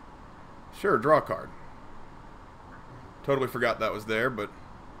 Sure, draw a card. Totally forgot that was there, but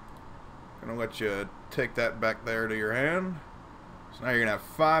gonna let you take that back there to your hand. So now you're gonna have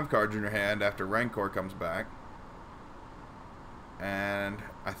 5 cards in your hand after Rancor comes back. And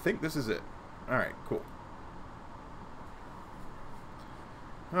I think this is it. Alright, cool.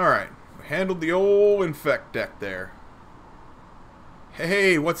 Alright, we handled the old Infect deck there.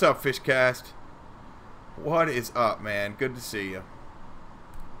 Hey, what's up, Fishcast? What is up, man? Good to see you.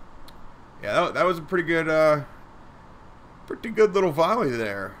 Yeah, that was a pretty good little volley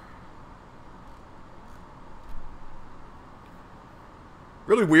there.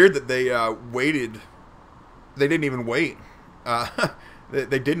 Really weird that they waited. They didn't even wait.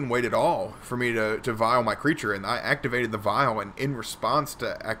 They didn't wait at all for me to vial my creature, and I activated the vial, and in response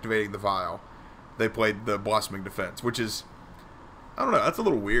to activating the vial, they played the Blossoming Defense, which is, I don't know, that's a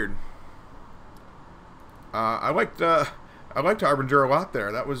little weird. I liked Harbinger a lot there.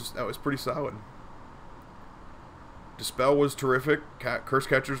 That was pretty solid. Dispel was terrific. Curse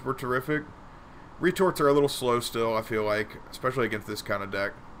Catchers were terrific. Retorts are a little slow still, I feel like, especially against this kind of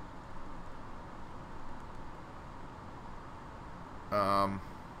deck. I'm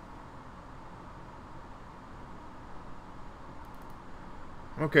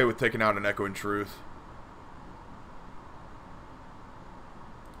okay with taking out an Echoing Truth.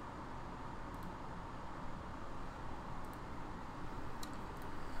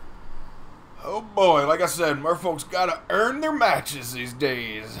 Oh boy, like I said, Merfolk's gotta earn their matches these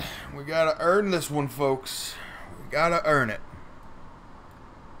days. We gotta earn this one, folks. We gotta earn it.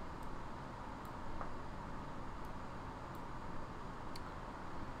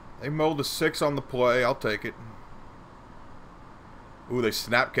 They mulled a 6 on the play. I'll take it. Ooh, they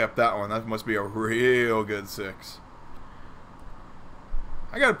snap kept that one. That must be a real good 6.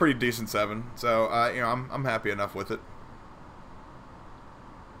 I got a pretty decent 7, so you know, I'm happy enough with it.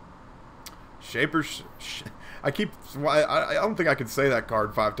 Shaper's... I don't think I can say that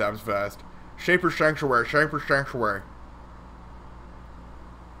card 5 times fast. Shaper's Sanctuary. Shaper's Sanctuary.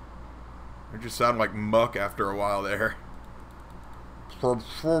 It just sounded like muck after a while there. A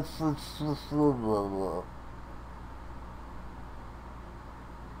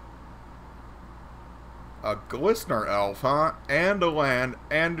Glistener Elf, huh? And a land,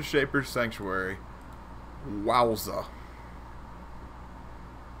 and a Shaper's Sanctuary. Wowza.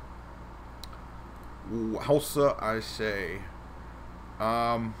 Wowza, I say.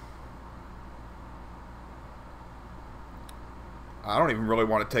 I don't even really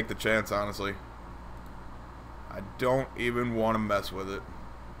want to take the chance, honestly. I don't even want to mess with it.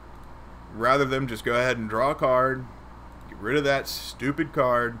 Rather than just go ahead and draw a card, get rid of that stupid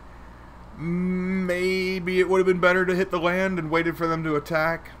card. Maybe it would have been better to hit the land and waited for them to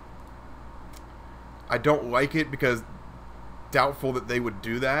attack. I don't like it because doubtful that they would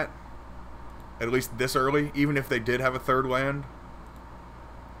do that. At least this early, even if they did have a 3rd land.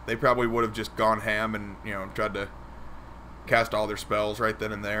 They probably would have just gone ham and, you know, tried to cast all their spells right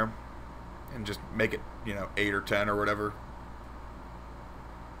then and there. And just make it, you know, 8 or 10 or whatever.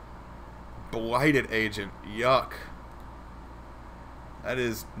 Blighted Agent. Yuck. That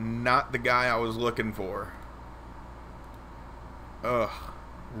is not the guy I was looking for. Ugh.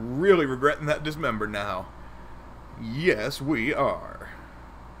 Really regretting that Dismember now. Yes, we are.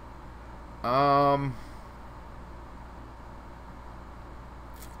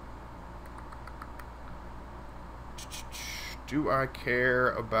 Do I care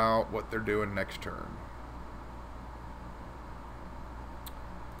about what they're doing next turn?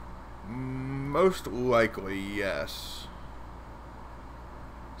 Most likely, yes.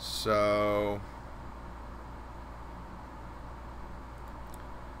 So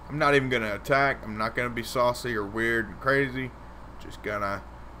I'm not even gonna attack. I'm not gonna be saucy or weird and crazy. Just gonna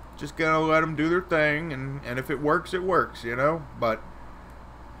let them do their thing, and if it works, it works, you know. But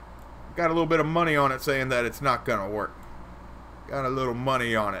got a little bit of money on it saying that it's not gonna work. Got a little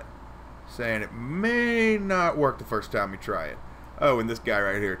money on it saying it may not work the first time you try it. Oh, and this guy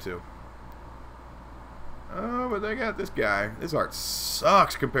right here too. Oh, but they got this guy. This art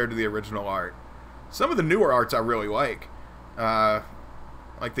sucks compared to the original art. Some of the newer arts I really like.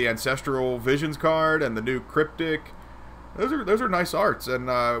 Like the Ancestral Visions card and the new Cryptic. Those are nice arts. And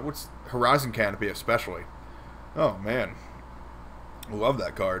what's Horizon Canopy especially. Oh, man. Love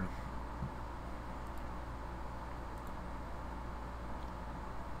that card.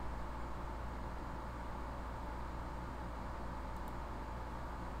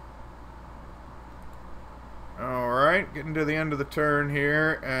 Alright, getting to the end of the turn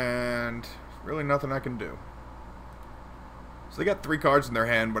here, and really nothing I can do. So they got 3 cards in their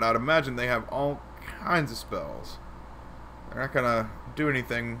hand, but I'd imagine they have all kinds of spells. They're not going to do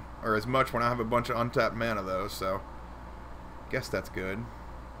anything, or as much when I have a bunch of untapped mana, though, so guess that's good.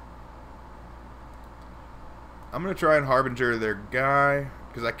 I'm going to try and Harbinger their guy,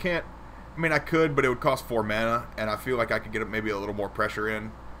 because I can't, I mean I could, but it would cost 4 mana, and I feel like I could get maybe a little more pressure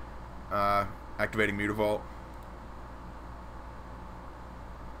in, activating Mutavault.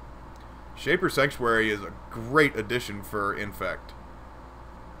 Shaper Sanctuary is a great addition for Infect.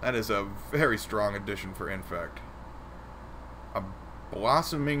 That is a very strong addition for Infect. A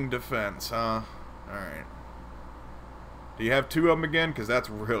Blossoming Defense, huh? Alright. Do you have 2 of them again? Because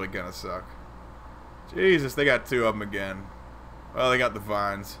that's really gonna suck. Jesus, they got 2 of them again. Well, they got the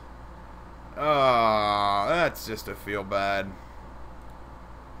Vines. Oh, that's just a feel bad.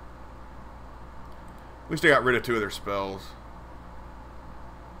 At least they got rid of 2 of their spells.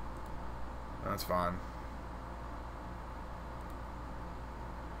 That's fine.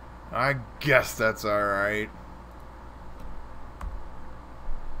 I guess that's alright.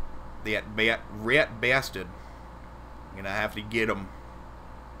 That rat bastard. Gonna have to get him.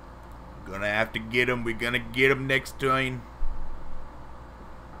 Gonna have to get him. We're gonna get him next time.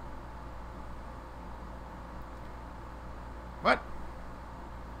 What?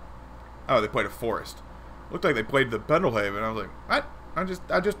 Oh, they played a forest. Looked like they played the Pendelhaven. I was like, what? I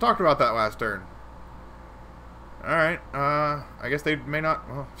just talked about that last turn. Alright, I guess they may not...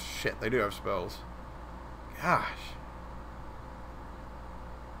 Oh, shit, they do have spells. Gosh.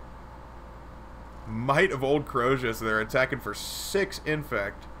 Might of Old Crozier, so they're attacking for 6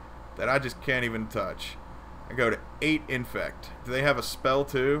 Infect that I just can't even touch. I go to 8 Infect. Do they have a spell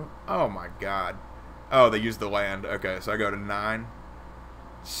too? Oh my god. Oh, they used the land. Okay, so I go to 9.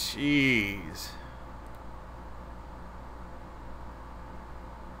 Jeez.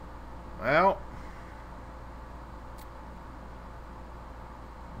 Well,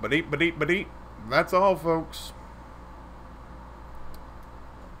 but eat. That's all, folks.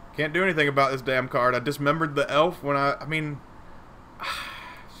 Can't do anything about this damn card. I dismembered the elf when I mean,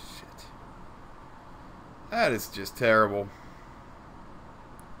 shit. That is just terrible.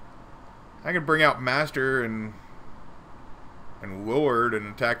 I can bring out Master and Lord and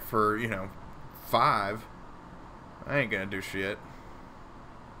attack for, you know, 5. I ain't gonna do shit.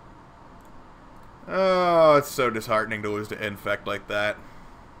 Oh, it's so disheartening to lose to Infect like that.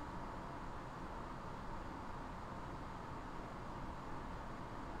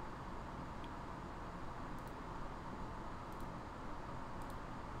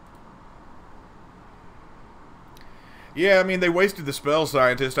 Yeah, I mean, they wasted the Spell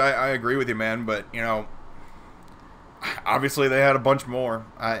Scientist. I agree with you, man, but, you know, obviously they had a bunch more.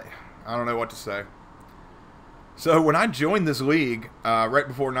 I don't know what to say. So, when I joined this league, right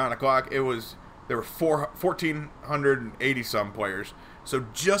before 9 o'clock, there were 1,480 some players. So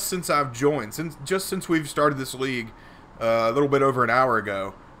just since I've joined, since we've started this league a little bit over an hour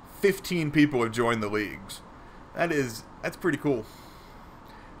ago, 15 people have joined the leagues. That's pretty cool.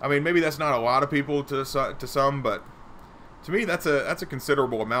 I mean, maybe that's not a lot of people to some, but to me that's a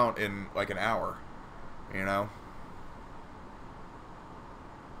considerable amount in like an hour, you know.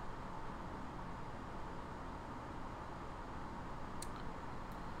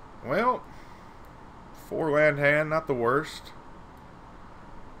 Well, 4 land hand, not the worst.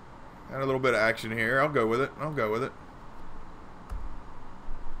 Got a little bit of action here. I'll go with it.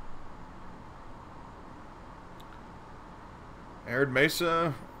 Arid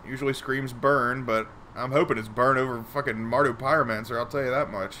Mesa usually screams burn, but I'm hoping it's burn over fucking Mardu Pyromancer, I'll tell you that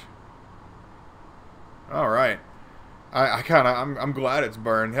much. Alright. I'm glad it's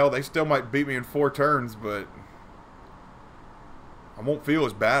burn. Hell, they still might beat me in 4 turns, but I won't feel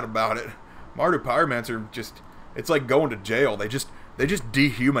as bad about it. Mardu Pyromancer just, it's like going to jail. They just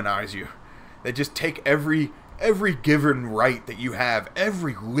dehumanize you. They just take every given right that you have,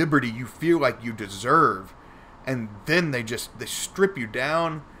 every liberty you feel like you deserve, and then they strip you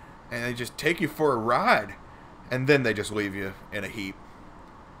down and they just take you for a ride, and then they just leave you in a heap.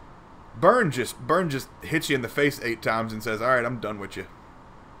 Burn just hits you in the face 8 times and says, "All right, I'm done with you."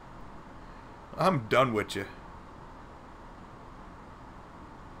 I'm done with you.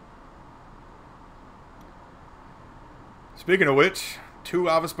 Speaking of which, 2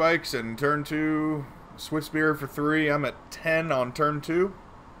 Lava Spikes and turn 2, Swift Spear for 3. I'm at 10 on turn 2.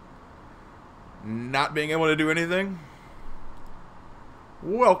 Not being able to do anything.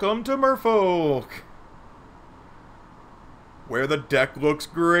 Welcome to Merfolk, where the deck looks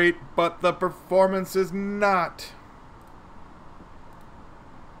great, but the performance is not.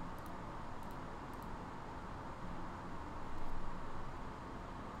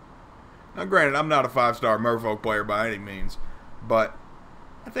 Now, granted, I'm not a 5-star Merfolk player by any means, but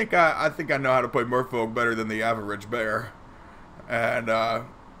I think I know how to play Merfolk better than the average bear, and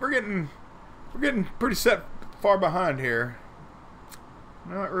we're getting pretty set far behind here.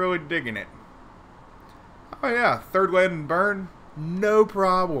 Not really digging it. Oh yeah, 3rd land and burn, no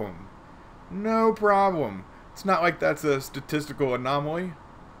problem, no problem. It's not like that's a statistical anomaly.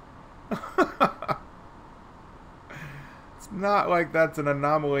 It's not like that's an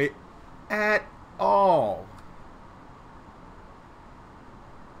anomaly at all.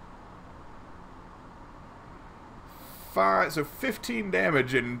 So 15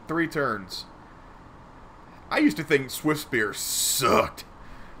 damage in 3 turns. I used to think Swift Spear sucked.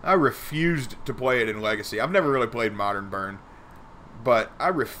 I refused to play it in Legacy. I've never really played Modern Burn, but I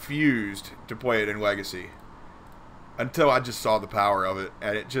refused to play it in Legacy until I just saw the power of it,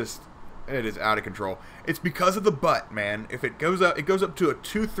 and it is out of control. It's because of the butt, man. If it goes up to a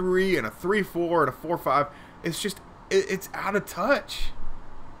 2-3 and a 3-4 and a 4-5. It's just it's out of touch.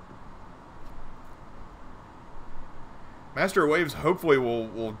 Master of Waves hopefully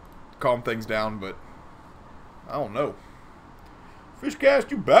will calm things down, but I don't know. Fishcast,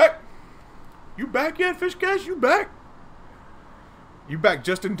 you back? You back yet, Fishcast? You back? You back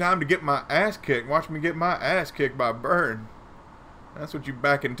just in time to get my ass kicked. Watch me get my ass kicked by Burn. That's what you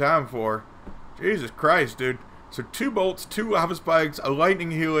back in time for. Jesus Christ, dude. So 2 bolts, 2 lava spikes, a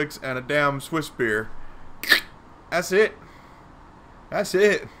lightning helix, and a damn Swift Spear. That's it. That's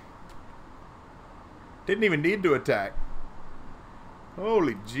it. Didn't even need to attack.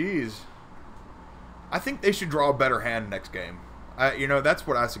 Holy jeez. I think they should draw a better hand next game. You know, that's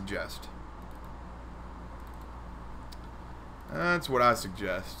what I suggest. That's what I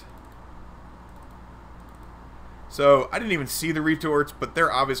suggest. So, I didn't even see the retorts, but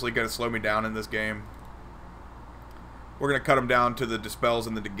they're obviously going to slow me down in this game. We're going to cut them down to the dispels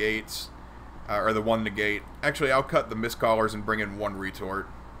and the negates. Or the 1 negate. Actually, I'll cut the miscallers and bring in 1 retort.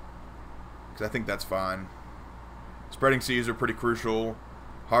 Because I think that's fine. Spreading Seas are pretty crucial.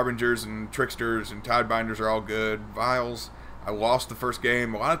 Harbingers and Tricksters and Tidebinders are all good. Vials, I lost the first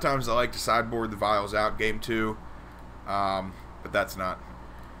game. A lot of times I like to sideboard the Vials out game 2. But that's a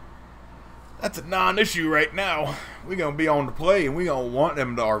non-issue right now. We're going to be on the play and we're going to want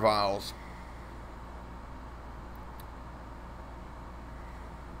them to our Vials.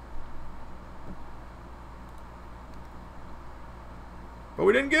 But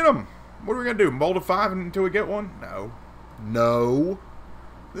we didn't get them. What are we going to do? Mold a 5 until we get one? No. No.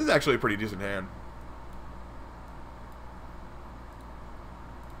 This is actually a pretty decent hand.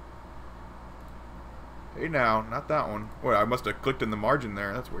 Hey now, not that one. Boy, I must have clicked in the margin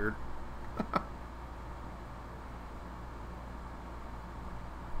there. That's weird.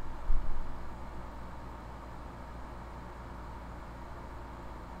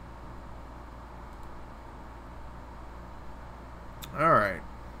 Alright.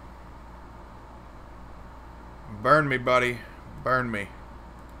 Burn me, buddy. Burn me.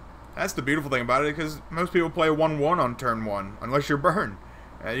 That's the beautiful thing about it, because most people play 1-1 on turn 1, unless you're Burn.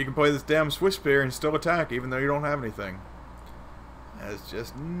 And you can play this damn Swift Spear and still attack, even though you don't have anything. That's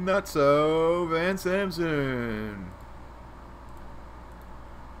just nutso, Van Samson.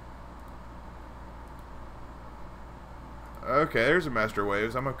 Okay, there's a Master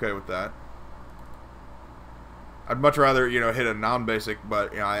Waves. I'm okay with that. I'd much rather, you know, hit a non-basic,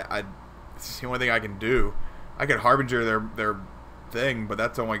 but, you know, it's the only thing I can do. I could Harbinger their thing, but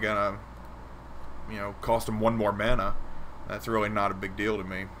that's only gonna, you know, cost them 1 more mana. That's really not a big deal to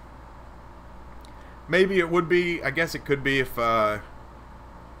me. Maybe it would be. I guess it could be if they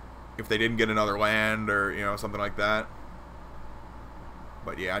didn't get another land or, you know, something like that.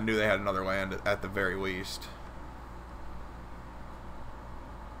 But yeah, I knew they had another land at the very least.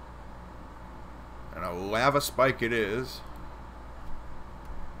 And a lava spike it is.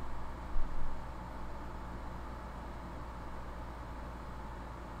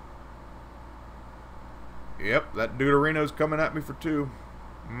 Yep, that Deuterino's coming at me for 2.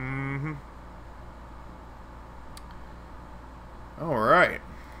 Mm-hmm. Alright.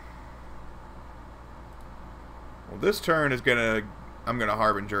 Well, this turn is I'm gonna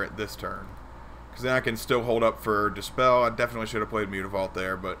Harbinger it this turn. Because then I can still hold up for Dispel. I definitely should have played Mutavault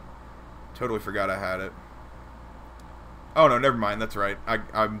there, but totally forgot I had it. Oh, no, never mind. That's right.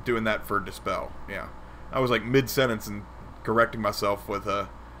 I'm doing that for Dispel. Yeah. I was like mid-sentence and correcting myself with an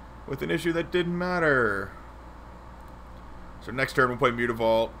issue that didn't matter. So next turn we'll play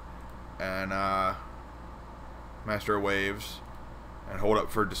Mutavault and Master of Waves and hold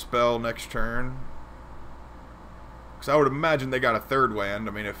up for Dispel next turn. Because I would imagine they got a third land.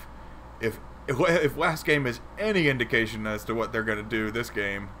 I mean, if last game is any indication as to what they're going to do this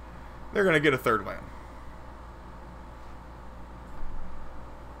game, they're going to get a third land.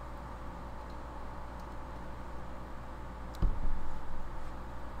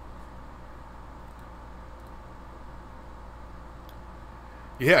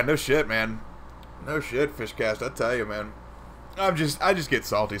 Yeah, no shit, man. No shit, Fishcast. I tell you, man. I just get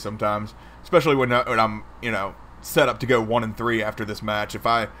salty sometimes, especially when I'm, you know, set up to go 1-3 after this match. If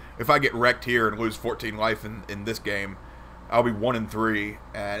I get wrecked here and lose 14 life in this game, I'll be 1-3,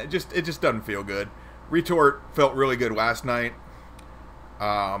 and it just doesn't feel good. Retort felt really good last night.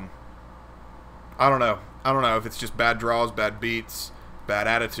 I don't know. I don't know if it's just bad draws, bad beats, bad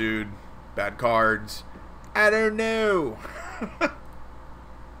attitude, bad cards. I don't know.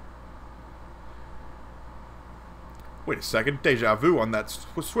 Wait a second. Deja vu on that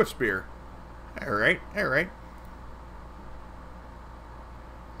Swift Spear. Alright, alright.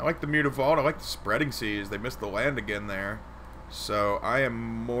 I like the Mutavault. I like the Spreading Seas. They missed the land again there. So I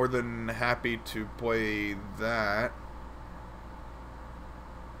am more than happy to play that.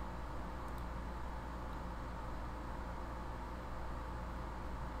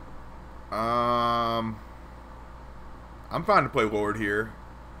 I'm fine to play Lord here.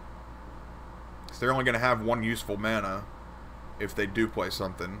 They're only going to have one useful mana if they do play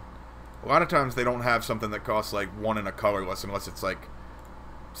something. A lot of times they don't have something that costs like 1 and a colorless unless it's like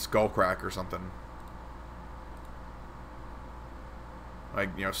Skullcrack or something. Like,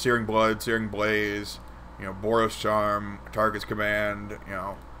 you know, Searing Blood, Searing Blaze, you know, Boros Charm, Target's Command, you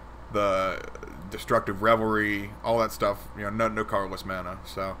know, the Destructive Revelry, all that stuff, you know, no colorless mana.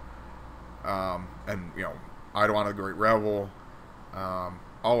 So, and, you know, Eidolon of the Great Revel,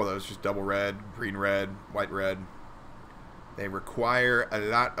 all of those, just double red, green red, white red. They require a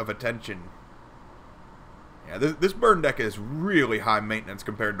lot of attention. Yeah, this burn deck is really high maintenance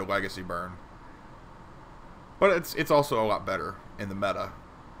compared to Legacy Burn. But it's also a lot better in the meta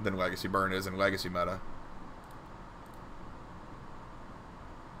than Legacy Burn is in Legacy meta.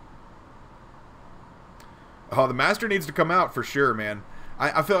 Oh, the Master needs to come out for sure, man.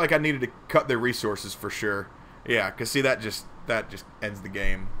 I feel like I needed to cut their resources for sure. Yeah, because see, that just ends the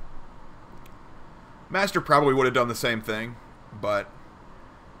game. Master probably would have done the same thing, but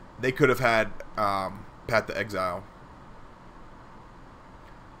they could have had Pat the Exile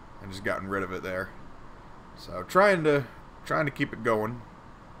and just gotten rid of it there. So trying to keep it going.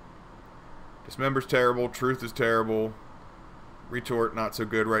 Dismember's terrible. Truth is terrible. Retort not so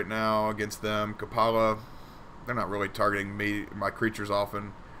good right now against them. Kapala, they're not really targeting my creatures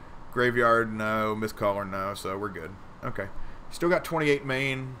often. Graveyard, no. Mistcaller, no. So we're good. Okay. Still got 28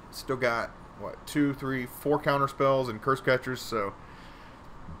 main. Still got, what, 2, 3, 4 counter spells and curse catchers. So,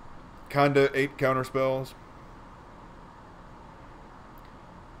 kinda 8 counter spells.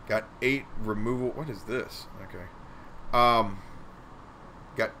 Got 8 removal. What is this? Okay.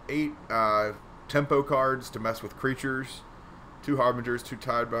 Got 8 tempo cards to mess with creatures. 2 Harbingers, 2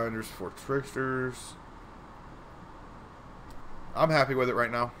 Tidebinders, 4 Tricksters. I'm happy with it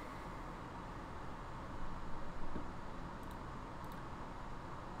right now.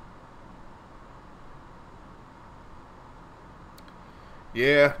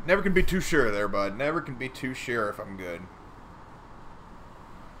 Yeah, never can be too sure there, bud. Never can be too sure if I'm good.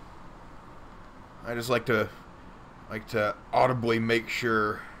 I just like to audibly make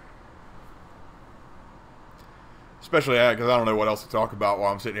sure. Especially because I don't know what else to talk about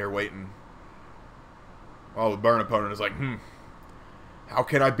while I'm sitting here waiting. While the burn opponent is like, how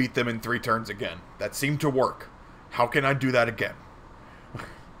can I beat them in 3 turns again? That seemed to work. How can I do that again?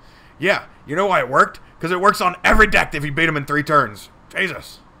 Yeah, you know why it worked? Because it works on every deck if you beat them in 3 turns.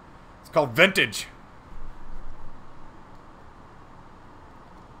 Jesus. It's called vintage.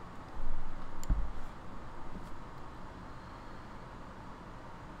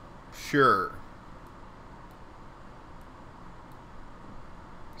 Sure.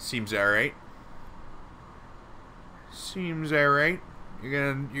 Seems alright. Seems alright.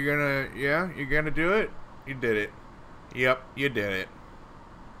 You're gonna do it? You did it. Yep, you did it.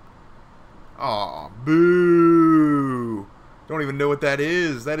 Aw, boo. Don't even know what that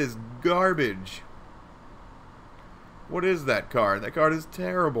is. That is garbage. What is that card? That card is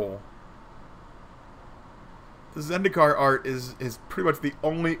terrible. The Zendikar art is pretty much the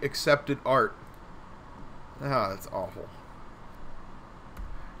only accepted art. Ah, that's awful.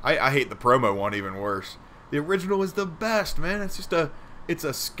 I hate the promo one even worse. The original is the best, man. It's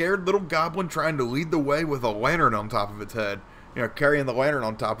a scared little goblin trying to lead the way with a lantern on top of its head. You know, carrying the lantern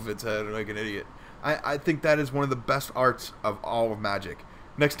on top of its head like an idiot. I think that is one of the best arts of all of Magic.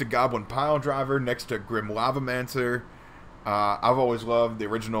 Next to Goblin Piledriver, next to Grim Lavamancer. I've always loved the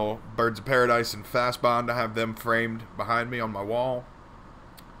original Birds of Paradise and Fastbond. I have them framed behind me on my wall.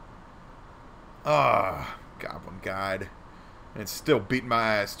 Goblin Guide. And it's still beating my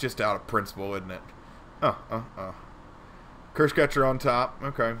ass just out of principle, isn't it? Curse Catcher on top.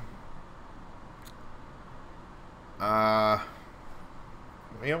 Okay.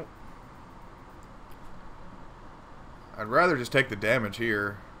 You know, I'd rather just take the damage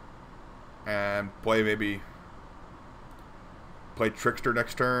here and play Trickster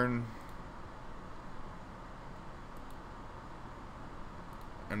next turn.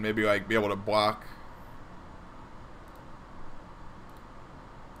 And maybe like be able to block.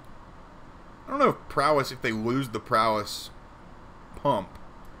 I don't know if Prowess, if they lose the Prowess pump.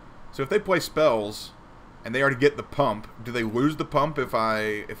 So if they play spells and they already get the pump, do they lose the pump if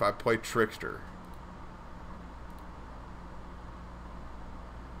I play Trickster?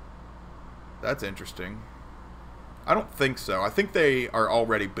 That's interesting. I don't think so. I think they are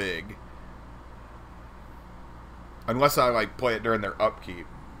already big. Unless I like play it during their upkeep.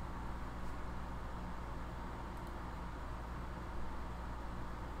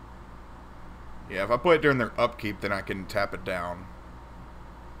 Yeah, if I play it during their upkeep, then I can tap it down.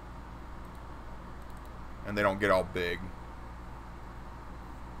 And they don't get all big.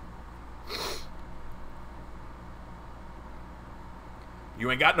 You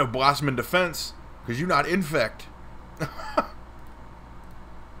ain't got no Blossom in defense, because you not Infect.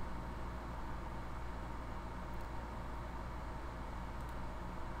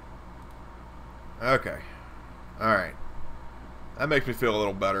 Okay. Alright. That makes me feel a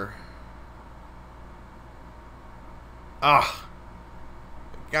little better.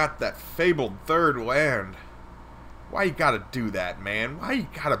 Got that fabled third land. Why you gotta do that, man? Why you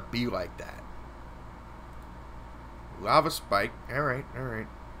gotta be like that? Lava Spike. Alright, alright.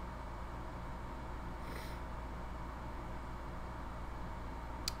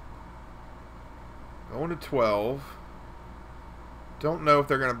 Going to 12. Don't know if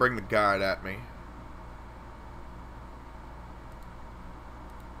they're gonna bring the guide at me.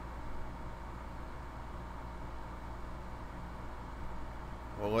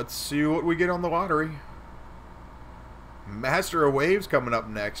 Well, let's see what we get on the lottery. Master of Waves coming up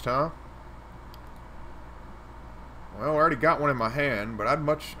next, huh? Well, I already got one in my hand, but I'd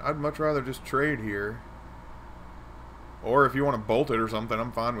much rather just trade here. Or if you want to bolt it or something,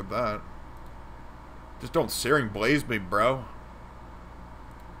 I'm fine with that. Just don't Searing Blaze me, bro.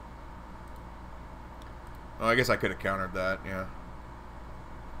 Oh, I guess I could have countered that, yeah.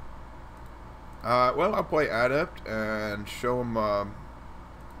 Well, I'll play Adept and show them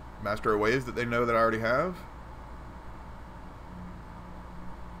Master of Waves that they know that I already have.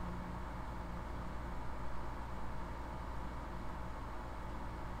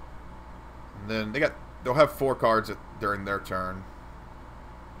 And then they'll have 4 cards during their turn.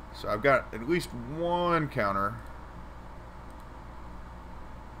 So I've got at least one counter.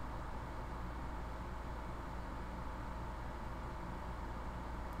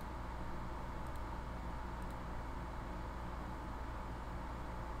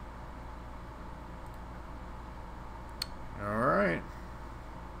 Alright.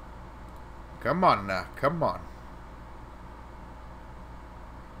 Come on now, come on.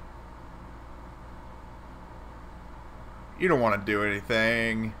 You don't want to do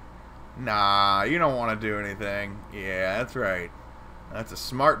anything. Nah, you don't want to do anything. Yeah, that's right. That's a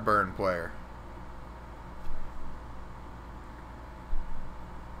smart burn player.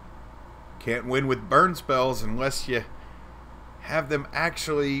 Can't win with burn spells unless you have them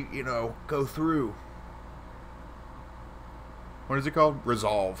actually, you know, go through. What is it called?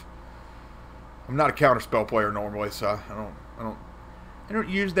 Resolve. I'm not a counterspell player normally, so I don't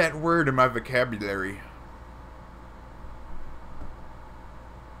use that word in my vocabulary.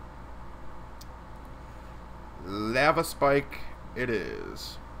 Lava Spike it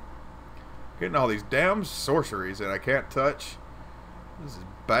is. Getting all these damn sorceries that I can't touch. This is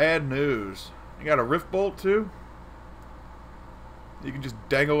bad news. You got a Rift Bolt too? You can just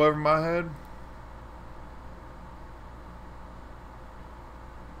dangle over my head?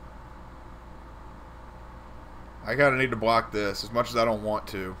 I gotta need to block this as much as I don't want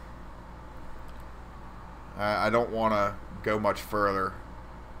to. I don't want to go much further.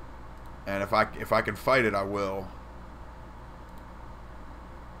 And if I can fight it, I will.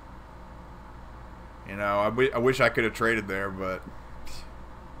 You know, I wish I could have traded there, but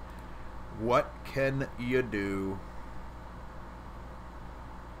what can you do?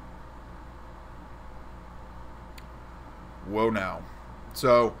 Whoa now.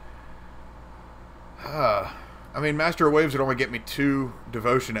 So, I mean, Master of Waves would only get me 2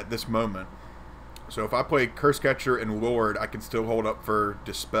 devotion at this moment. So if I play Curse Catcher and Lord, I can still hold up for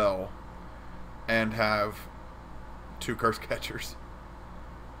Dispel and have 2 Curse Catchers.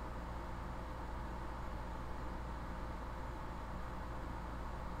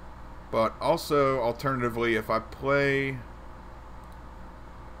 But also, alternatively, if I play...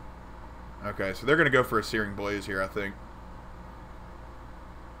 Okay, so they're going to go for a Searing Blaze here, I think.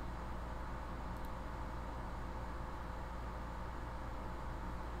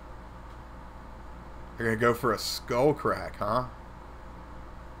 They're going to go for a Skull Crack, huh?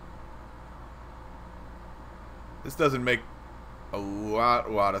 This doesn't make a lot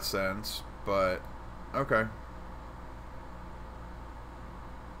of sense, but okay.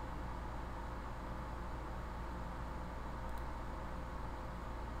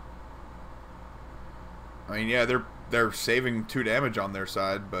 I mean, yeah, they're saving 2 damage on their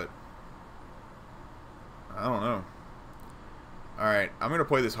side, but I don't know. Alright, I'm going to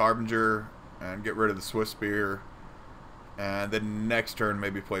play this Harbinger and get rid of the Swift Spear, and then next turn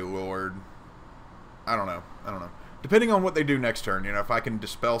maybe play Lord. I don't know. Depending on what they do next turn, you know, if I can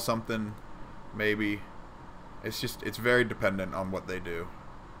dispel something, maybe. It's very dependent on what they do.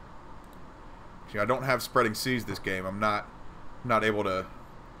 See, I don't have Spreading Seas this game. I'm not able to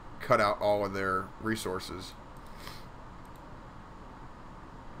cut out all of their resources.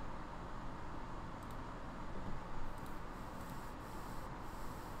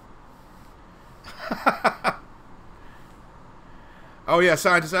 Oh yeah,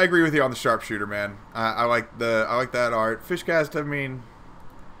 Scientist, I agree with you on the Sharpshooter, man. I like that art. Fishcast, I mean,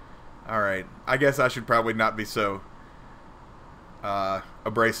 alright. I guess I should probably not be so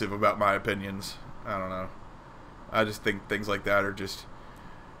abrasive about my opinions. I don't know. I just think things like that are just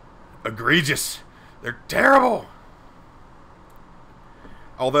egregious. They're terrible.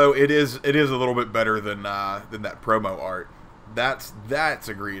 Although it is a little bit better than that promo art. That's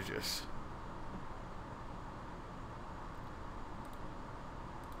egregious.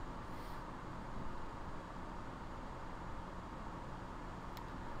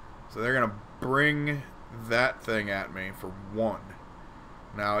 So they're gonna bring that thing at me for 1.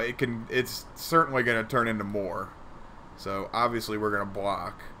 Now it's certainly gonna turn into more. So obviously we're gonna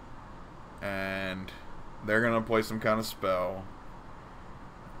block. And they're going to play some kind of spell.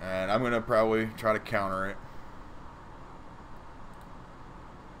 And I'm going to probably try to counter it.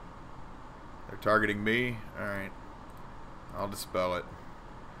 They're targeting me. Alright. I'll dispel it.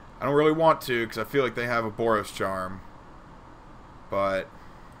 I don't really want to because I feel like they have a Boros Charm. But...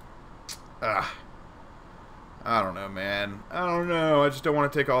 I don't know, man. I don't know. I just don't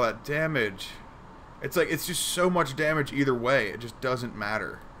want to take all that damage. It's like, it's just so much damage either way. It just doesn't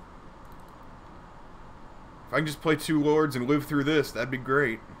matter. If I can just play 2 Lords and live through this, that'd be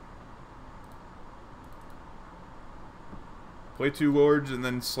great. Play 2 Lords and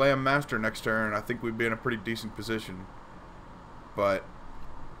then slam Master next turn, I think we'd be in a pretty decent position. But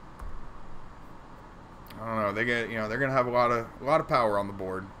I don't know. They're gonna have a lot of power on the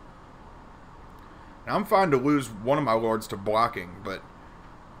board. Now I'm fine to lose one of my Lords to blocking, but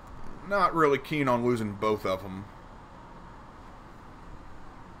not really keen on losing both of them.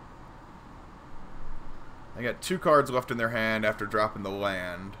 They got 2 cards left in their hand after dropping the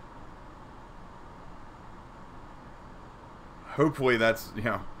land. Hopefully that's,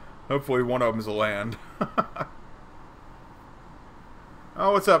 hopefully one of them is a land.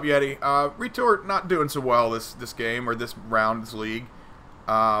 Oh, what's up, Yeti? Retort not doing so well this game, or this round, this league.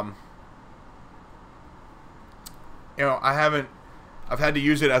 I've had to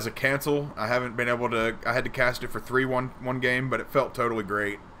use it as a cancel. I haven't been able to, I had to cast it for 3 one game, but it felt totally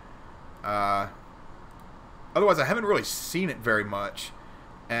great. Otherwise, I haven't really seen it very much.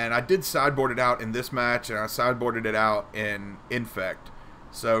 And I did sideboard it out in this match, and I sideboarded it out in Infect.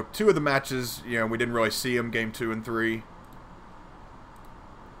 So 2 of the matches, we didn't really see them, game 2 and 3.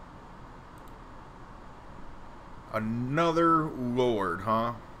 Another Lord,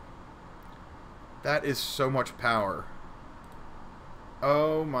 huh? That is so much power.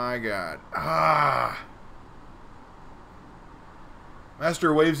 Oh my god.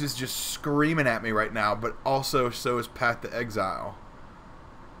 Master of Waves is just screaming at me right now, but also so is Path to Exile.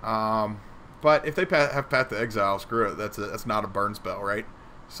 But if they have Path to Exile, screw it. That's not a burn spell, right?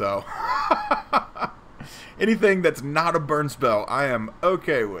 So anything that's not a burn spell, I am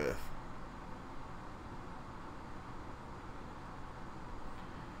okay with.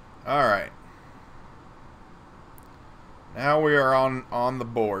 Alright. Now we are on the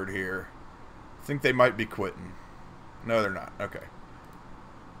board here. I think they might be quitting. No, they're not. Okay.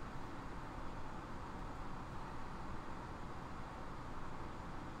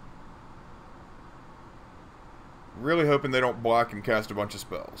 Really hoping they don't block and cast a bunch of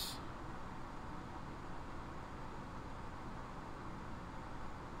spells.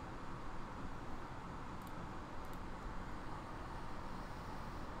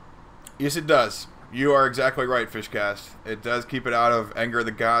 Yes, it does. You are exactly right, Fishcast. It does keep it out of Anger of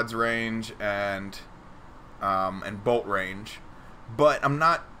the Gods range and Bolt range. But I'm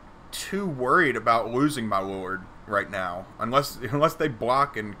not too worried about losing my Lord right now. Unless they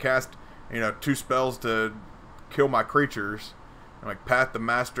block and cast, 2 spells to kill my creatures. Like Path the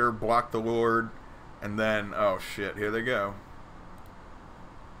Master, block the Lord, and then, oh shit, here they go.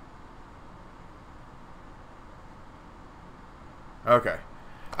 Okay.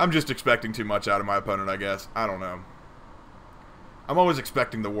 I'm just expecting too much out of my opponent, I guess. I don't know. I'm always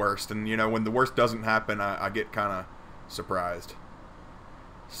expecting the worst, and, when the worst doesn't happen, I get kind of surprised.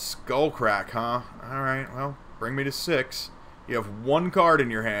 Skullcrack, huh? Alright, well, bring me to 6. You have 1 card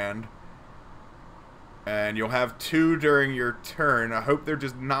in your hand, and you'll have 2 during your turn. I hope they're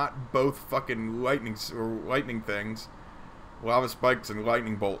just not both fucking lightning things. Lava spikes and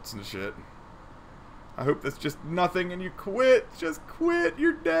lightning bolts and shit. I hope that's just nothing and you quit. Just quit.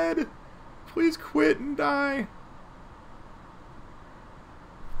 You're dead. Please quit and die.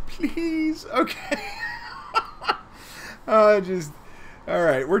 Please. Okay.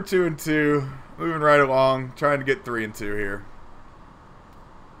 Alright, we're 2-2. Moving right along. Trying to get 3-2 here.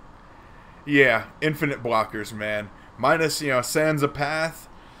 Yeah, infinite blockers, man. Minus, Sands of Path.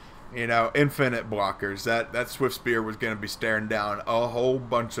 Infinite blockers. That Swift Spear was going to be staring down a whole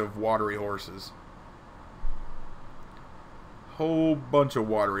bunch of watery horses. Whole bunch of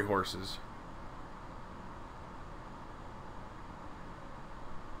watery horses.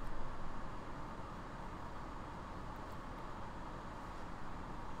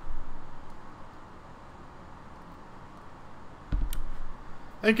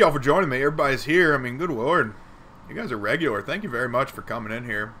 Thank y'all for joining me. Everybody's here. I mean, good lord. You guys are regular. Thank you very much for coming in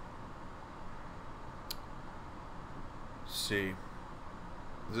here. Let's see.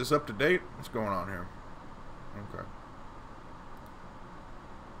 Is this up to date? What's going on here? Okay.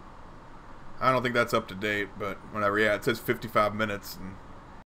 I don't think that's up to date, but whatever. Yeah, it says 55 minutes. And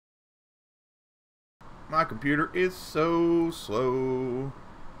my computer is so slow.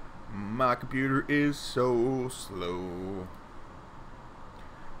 My computer is so slow.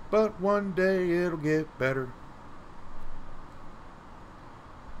 But one day it'll get better.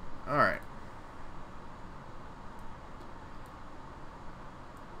 Alright.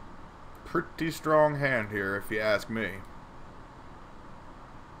 Pretty strong hand here, if you ask me.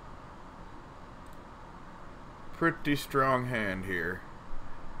 Pretty strong hand here.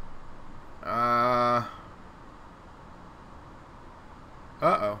 Uh-oh.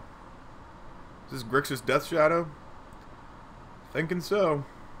 Is this Grixis Death Shadow? Thinking so.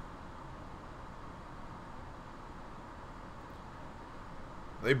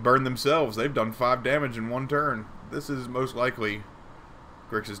 They burned themselves. They've done 5 damage in 1 turn. This is most likely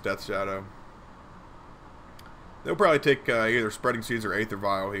Grixis Death Shadow. They'll probably take either Spreading Seeds or Aether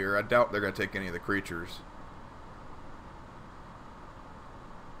Vial here. I doubt they're going to take any of the creatures.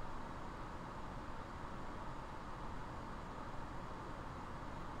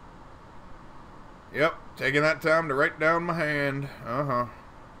 Yep, taking that time to write down my hand. Uh-huh.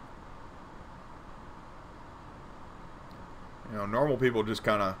 Normal people just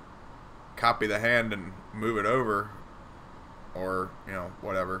kind of copy the hand and move it over. Or,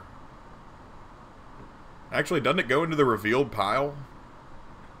 whatever. Actually, doesn't it go into the revealed pile?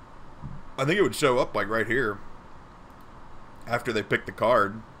 I think it would show up, like, right here. After they pick the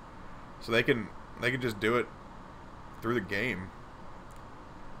card. So they can just do it through the game.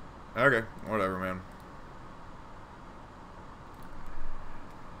 Okay, whatever, man.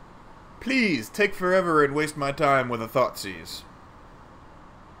 Please, take forever and waste my time with a Thoughtseize.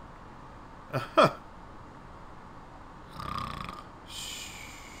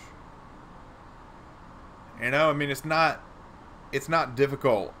 I mean, it's not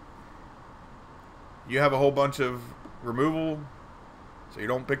difficult. You have a whole bunch of removal, so you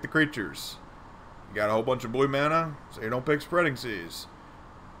don't pick the creatures. You got a whole bunch of blue mana, so you don't pick Spreading Seas.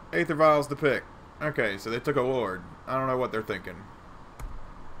 Aether Vials to pick. Okay, so they took a Lord. I don't know what they're thinking.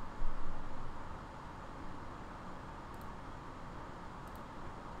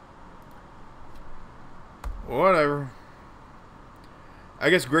 Whatever. I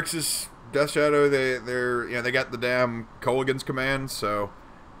guess Grixis Death Shadow, they got the damn Kolaghan's command, so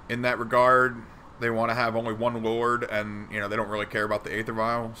in that regard. They want to have only one Lord, and, you know, they don't really care about the Aether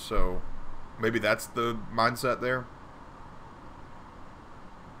Vial, so maybe that's the mindset there.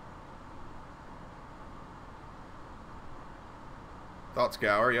 Thought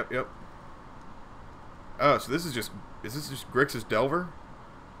Scour, yep. Oh, so this is just Grixis Delver?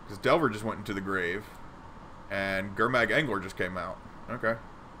 Because Delver just went into the grave, and Gurmag Angler just came out. Okay.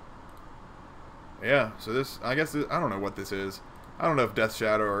 Yeah, so this, I guess, I don't know what this is. I don't know if Death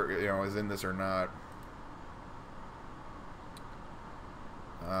Shadow, or, you know, is in this or not.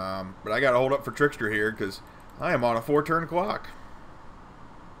 But I gotta hold up for Trickster here, because I am on a 4-turn clock.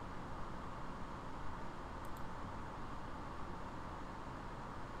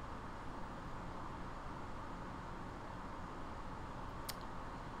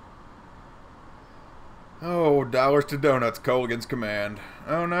 Oh, dollars to donuts, Colgan's command.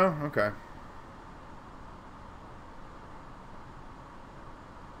 Oh, no? Okay.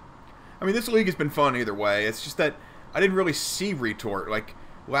 I mean, this league has been fun either way. It's just that I didn't really see Retort. Like,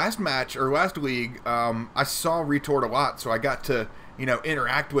 last match, or last league, I saw Retort a lot, so I got to, you know,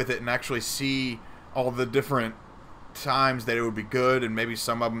 interact with it and actually see all the different times that it would be good, and maybe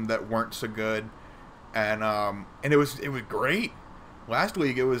some of them that weren't so good. And it was great. Last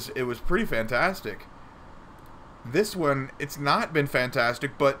league, it was pretty fantastic. This one, it's not been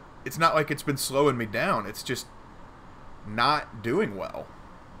fantastic, but it's not like it's been slowing me down. It's just not doing well.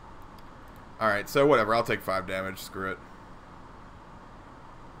 Alright, so whatever. I'll take 5 damage. Screw it.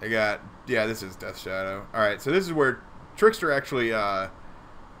 They got... Yeah, this is Death Shadow. Alright, so this is where Trickster actually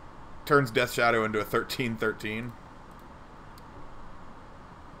turns Death Shadow into a 13/13.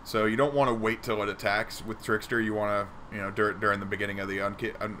 So you don't want to wait till it attacks with Trickster. You want to, you know, during the beginning of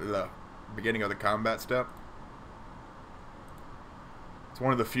the beginning of the combat step. It's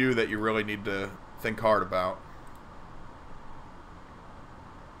one of the few that you really need to think hard about.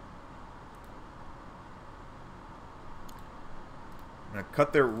 I'm going to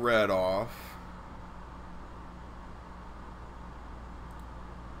cut their red off.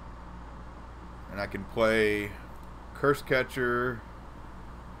 And I can play Curse Catcher.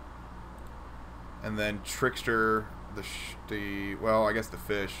 And then Trickster, well, I guess the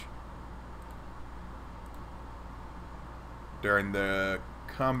fish. During the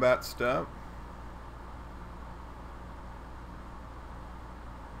combat step.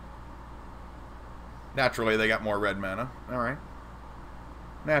 Naturally, they got more red mana. Alright.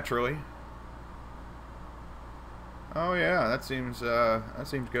 Naturally. Oh yeah, that seems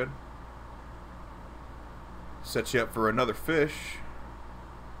good. Sets you up for another fish.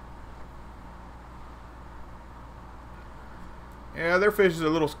 Yeah, their fish is a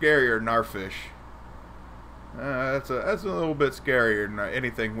little scarier than our fish. That's a little bit scarier than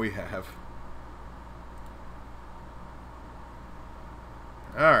anything we have.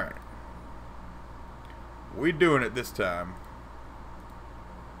 Alright. We doing it this time.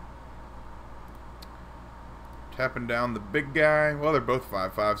 Tapping down the big guy. Well, they're both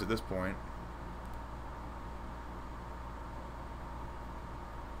 5/5s at this point.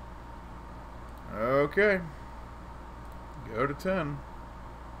 Okay. Go to 10.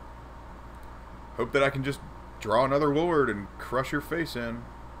 Hope that I can just draw another Lord and crush your face in.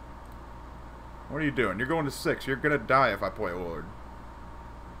 What are you doing? You're going to 6. You're going to die if I play a Lord.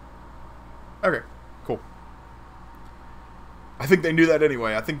 Okay, cool. I think they knew that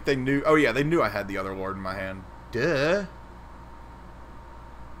anyway. I think they knew... Oh, yeah, they knew I had the other Lord in my hand. Duh.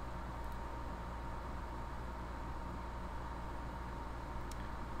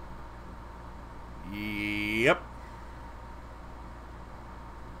 Yep.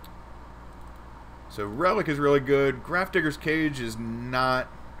 So Relic is really good. Grafdigger's Cage is not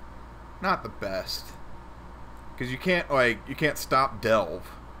the best, because you can't stop Delve.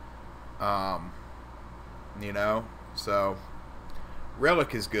 You know, so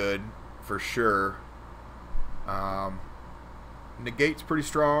Relic is good for sure. Negate's pretty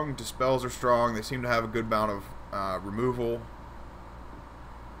strong. Dispels are strong. They seem to have a good amount of removal.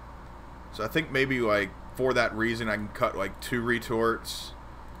 So I think maybe like for that reason I can cut like 2 Retorts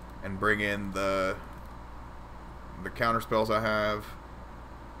and bring in the counter spells I have.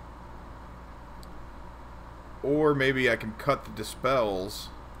 Or maybe I can cut the Dispels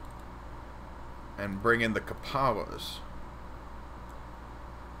and bring in the Kapalas.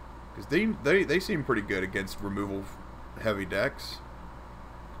 Because they seem pretty good against removal heavy decks.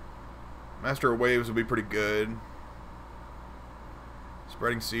 Master of Waves will be pretty good.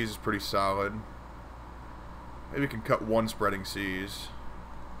 Spreading Seas is pretty solid. Maybe we can cut 1 Spreading Seas.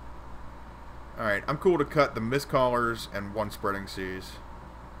 Alright, I'm cool to cut the Mistcallers and 1 Spreading Seas.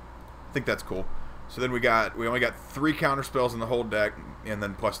 I think that's cool. So then we only got 3 counter spells in the whole deck, and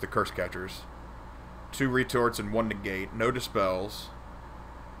then plus the curse catchers. 2 retorts and 1 negate. No dispels.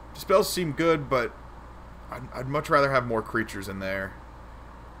 Dispels seem good, but I'd much rather have more creatures in there.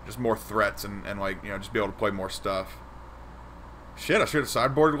 Just more threats and like, you know, just be able to play more stuff. Shit, I should have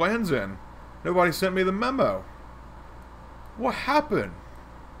sideboarded lands in. Nobody sent me the memo. What happened?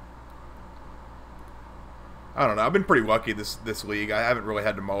 I don't know. I've been pretty lucky this league. I haven't really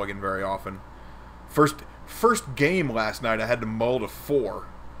had to mulligan very often. First game last night, I had to mull to 4.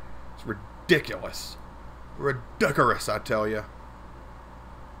 It's ridiculous. Ridiculous, I tell you.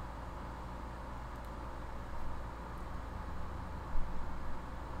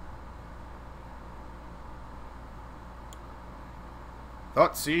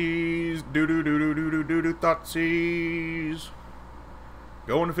 Thoughtseize. Do. Thoughtseize.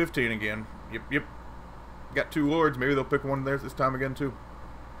 Going to 15 again. Yep. Got 2 lords. Maybe they'll pick one there this time again, too.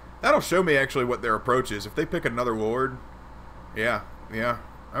 That'll show me, actually, what their approach is. If they pick another lord, yeah,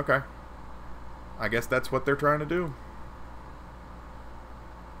 okay. I guess that's what they're trying to do.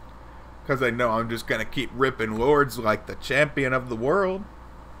 Because they know I'm just going to keep ripping lords like the champion of the world.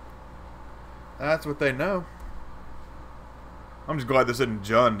 That's what they know. I'm just glad this isn't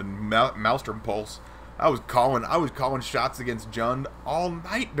Jund and Maelstrom Pulse. I was calling shots against Jund all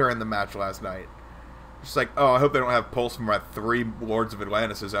night during the match last night. Just like, oh, I hope they don't have Pulse from my 3 Lords of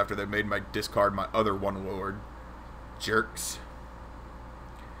Atlantis after they made my discard my other 1 Lord. Jerks.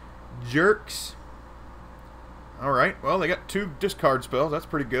 Jerks. Alright, well, they got 2 discard spells. That's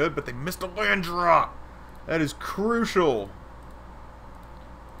pretty good, but they missed a land drop. That is crucial.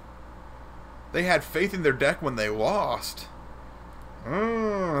 They had faith in their deck when they lost.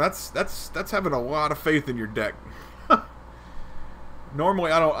 That's having a lot of faith in your deck.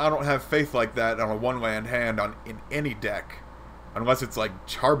 Normally, I don't have faith like that on a 1-land hand in any deck, unless it's like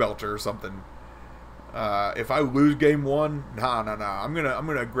Charbelcher or something. If I lose game 1, nah. I'm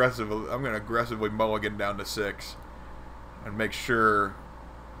gonna aggressively mulligan down to 6, and make sure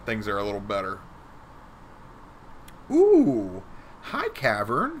things are a little better. Ooh, hi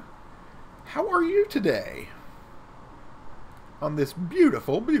Cavern. How are you today? On this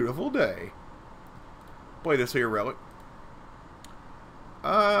beautiful, beautiful day. Play this here relic.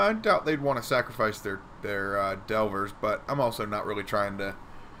 I doubt they'd want to sacrifice their Delvers, but I'm also not really trying to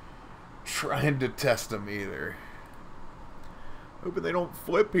test them either. Hoping they don't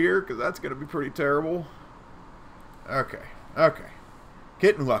flip here, because that's going to be pretty terrible. Okay.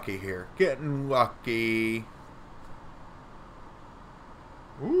 Getting lucky here. Getting lucky.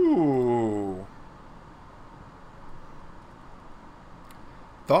 Ooh.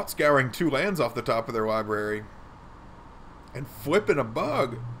 Thought scouring 2 lands off the top of their library. And flipping a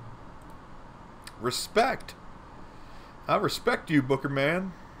bug. Respect. I respect you, Booker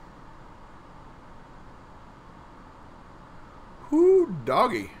Man. Whoo,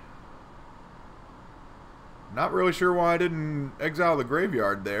 doggy. Not really sure why I didn't exile the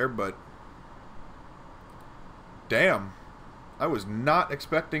graveyard there, but damn. I was not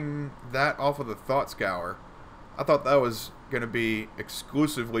expecting that off of the Thought Scour. I thought that was going to be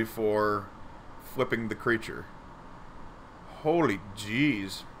exclusively for flipping the creature. Holy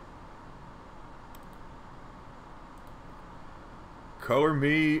jeez. Color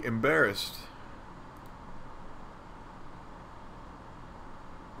me embarrassed.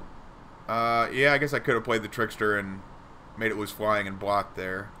 Yeah, I guess I could have played the Trickster and made it lose flying and blocked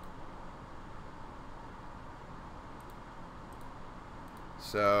there.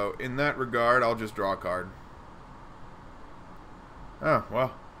 So, in that regard, I'll just draw a card. Oh,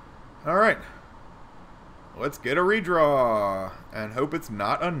 well. Alright. Let's get a redraw. And hope it's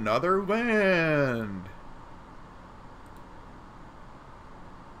not another land.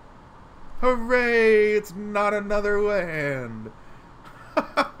 Hooray! It's not another land.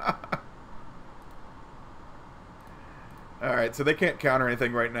 Alright, so they can't counter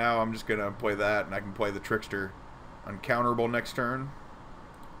anything right now. I'm just going to play that, and I can play the Trickster uncounterable next turn.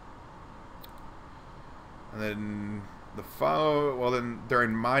 And then the follow... Well, then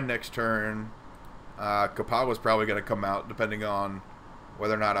during my next turn, Kapawa's probably going to come out, depending on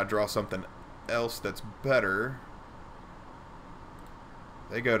whether or not I draw something else that's better.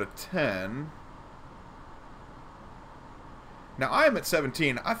 They go to 10. Now, I am at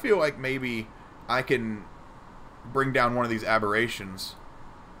 17. I feel like maybe I can bring down one of these aberrations.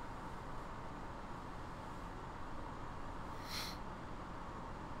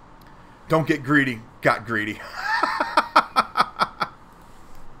 Don't get greedy. Got greedy.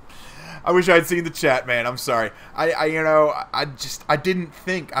 I wish I had seen the chat, man. I'm sorry. I didn't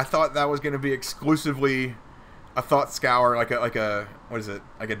think. I thought that was going to be exclusively a thought scour, like a what is it?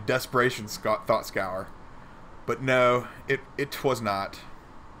 Like a desperation thought scour. But no, it was not.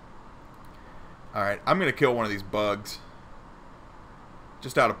 All right, I'm gonna kill one of these bugs,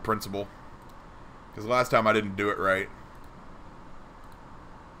 just out of principle, because last time I didn't do it right.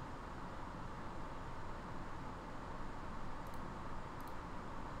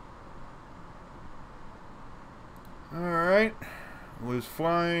 All right, lose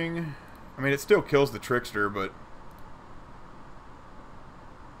flying. I mean, it still kills the trickster, but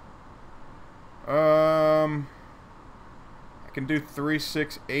I can do 3,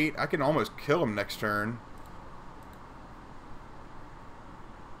 6, 8. I can almost kill him next turn.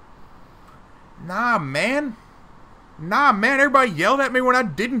 Nah, man. Nah, man. Everybody yelled at me when I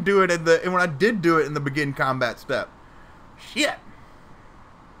didn't do it in the begin combat step. Shit.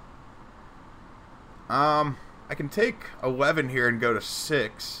 I can take 11 here and go to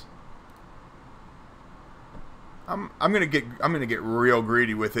 6. I'm gonna get real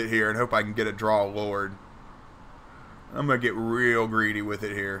greedy with it here and hope I can get a draw Lord. I'm gonna get real greedy with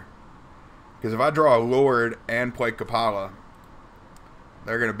it here, because if I draw a Lord and play Kapala,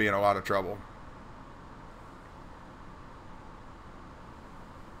 they're gonna be in a lot of trouble.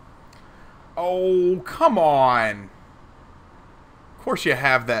 Oh, come on! Of course you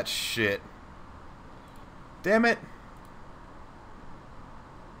have that shit. Damn it.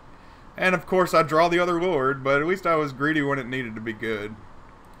 And of course I draw the other Lord, but at least I was greedy when it needed to be good.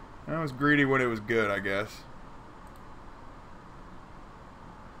 I was greedy when it was good, I guess.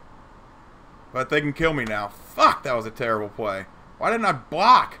 But they can kill me now. Fuck, that was a terrible play. Why didn't I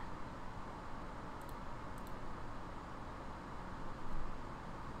block?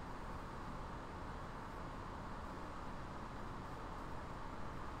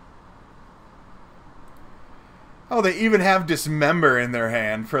 Oh, they even have Dismember in their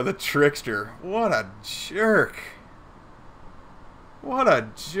hand for the Trickster. What a jerk. What a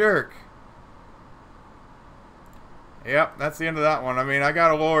jerk. Yep, that's the end of that one. I mean, I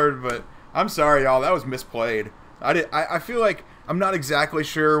got a Lord, but I'm sorry, y'all. That was misplayed. I feel like I'm not exactly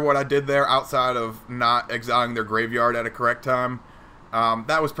sure what I did there outside of not exiling their graveyard at a correct time.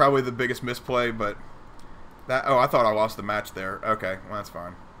 That was probably the biggest misplay, but that... Oh, I thought I lost the match there. Okay, well, that's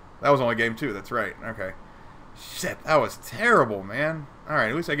fine. That was only game 2. That's right. Okay. Shit, that was terrible, man. Alright,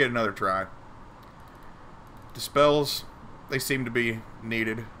 at least I get another try. Dispels, they seem to be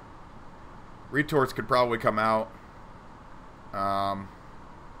needed. Retorts could probably come out. I'm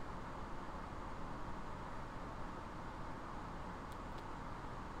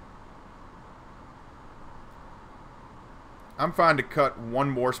fine to cut one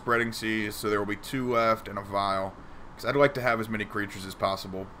more Spreading Seas, so there will be 2 left and a Vial, because I'd like to have as many creatures as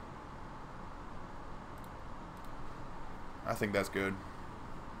possible. I think that's good.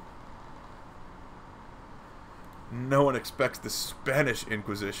 No one expects the Spanish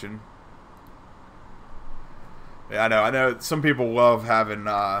Inquisition. Yeah, I know. Some people love having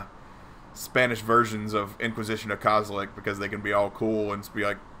Spanish versions of Inquisition of Kozilek because they can be all cool and be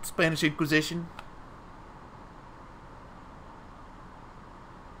like, Spanish Inquisition.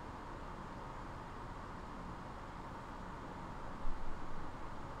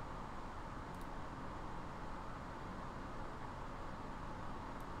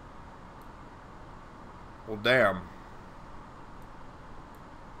 Well, damn.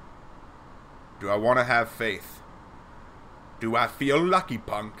 Do I want to have faith? Do I feel lucky,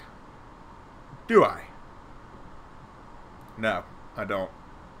 punk? Do I? No, I don't.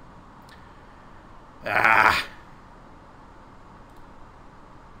 Ah.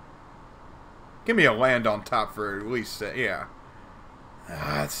 Give me a land on top for at least, yeah.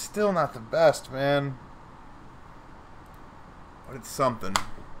 Ah, it's still not the best, man. But it's something.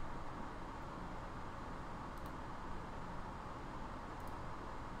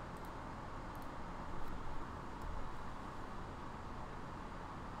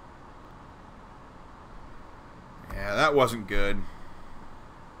 Yeah, that wasn't good.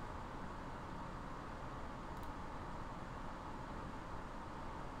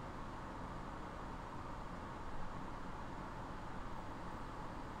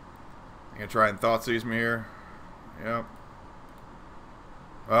 I'm gonna try and Thoughtseize me here. Yep.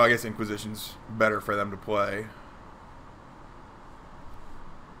 Well, I guess Inquisition's better for them to play.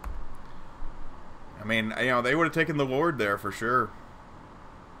 I mean, you know, they would have taken the Lord there for sure.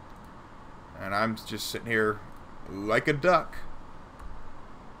 And I'm just sitting here like a duck.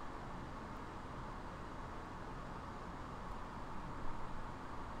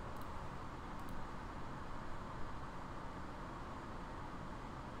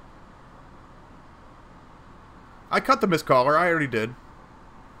 I cut the Mistcaller. I already did.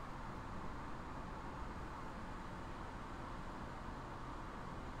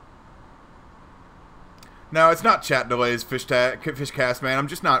 No, it's not chat delays, Fishcast, man. I'm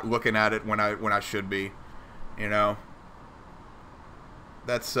just not looking at it when I should be. You know.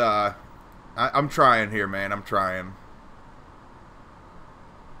 That's I'm trying here, man. I'm trying.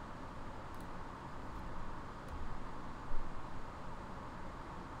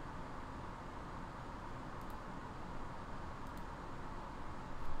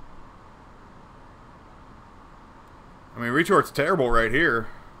 I mean, Retort's terrible right here.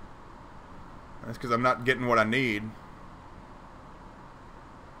 That's because I'm not getting what I need.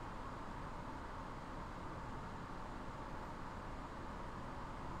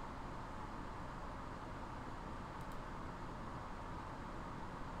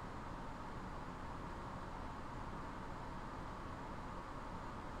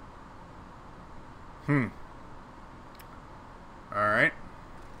 Alright.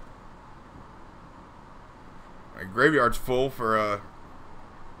 My graveyard's full for a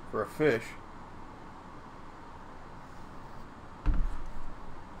fish.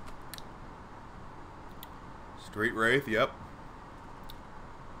 Street Wraith, yep.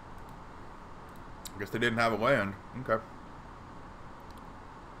 I guess they didn't have a land. Okay.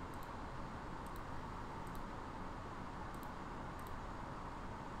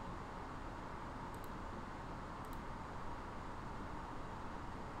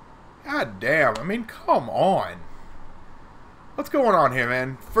 God damn, I mean, come on. What's going on here,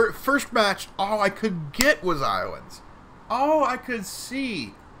 man? First match, all I could get was islands. All I could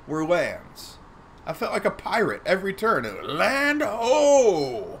see were lands. I felt like a pirate every turn. It was land,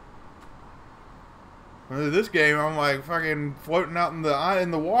 oh! This game, I'm like fucking floating out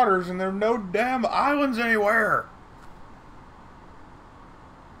in the waters, and there are no damn islands anywhere.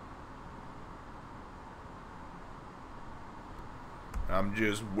 I'm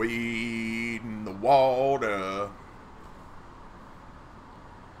just wading in the water.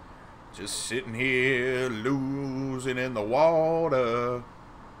 Just sitting here losing in the water.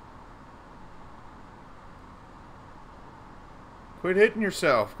 Quit hitting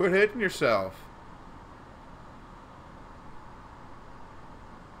yourself. Quit hitting yourself.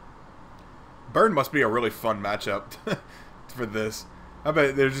 Burn must be a really fun matchup for this. I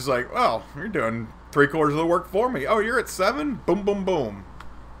bet they're just like, well, you're doing 3/4 of the work for me. Oh, you're at 7? Boom, boom, boom.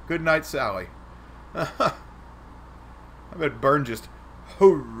 Good night, Sally. I bet Burn just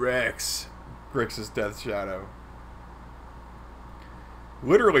wrecks Grixis Death Shadow.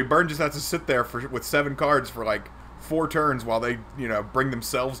 Literally, Burn just has to sit there with 7 cards for like 4 turns while they, you know, bring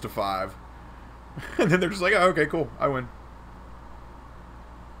themselves to 5. And then they're just like, oh, okay, cool, I win.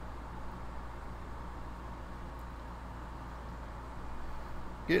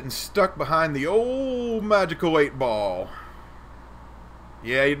 Getting stuck behind the old magical 8-ball.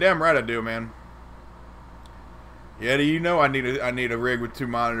 Yeah, you're damn right I do, man. Yeah, you know I need a rig with 2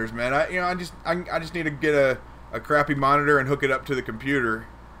 monitors, man. I just need to get a crappy monitor and hook it up to the computer,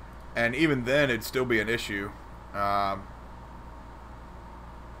 and even then it'd still be an issue. I'm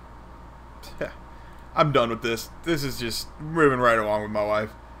done with this. This is just moving right along with my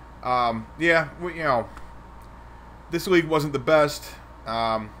life. Yeah, well, you know, this league wasn't the best.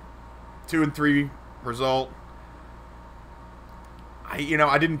 2 and 3 result.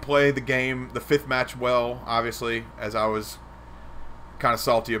 I didn't play the game, the 5th match well, obviously, as I was kind of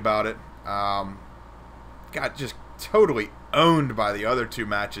salty about it. Got just totally owned by the other 2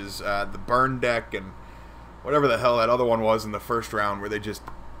 matches, the Burn deck and whatever the hell that other one was in the first round, where they just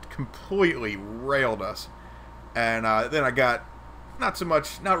completely railed us. And then I got not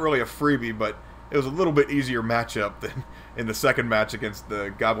really a freebie, but it was a little bit easier matchup than in the second match against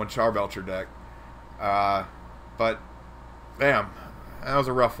the Goblin Charbelcher deck. But damn, that was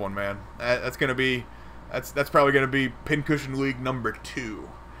a rough one, man. That's probably gonna be Pincushion League number 2.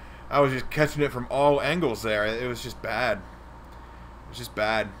 I was just catching it from all angles there. It was just bad. It was just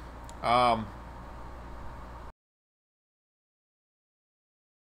bad.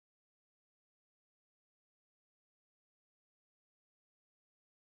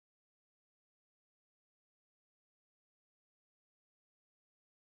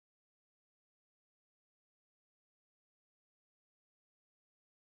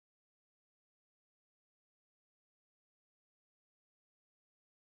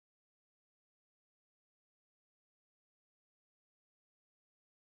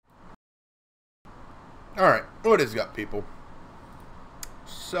 Alright, what is up, people?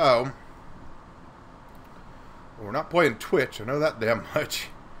 So, we're not playing Twitch, I know that damn much.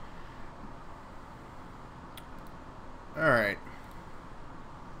 Alright.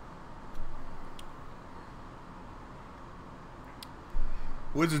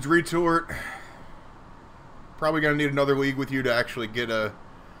 Wizards Retort. Probably going to need another league with you to actually get a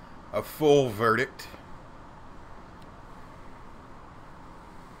full verdict.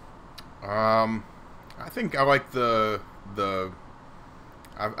 I think I like I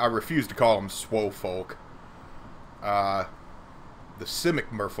refuse to call them Swole Folk. The Simic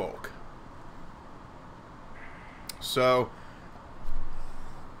Merfolk. So,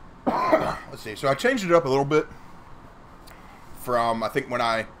 let's see. So I changed it up a little bit from, I think, when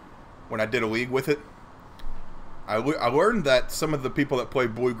I did a league with it. I learned that some of the people that play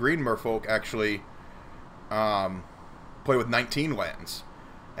Blue-Green Merfolk actually play with 19 lands.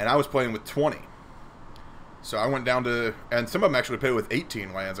 And I was playing with 20. So I went down to... And some of them actually play with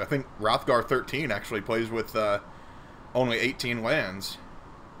 18 lands. I think Rothgar 13 actually plays with only 18 lands.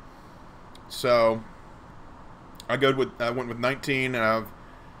 So I went with 19, and I've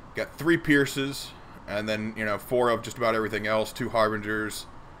got 3 Pierces, and then, you know, 4 of just about everything else, 2 Harbingers,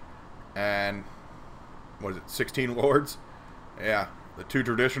 and... what is it, 16 Lords? Yeah, the 2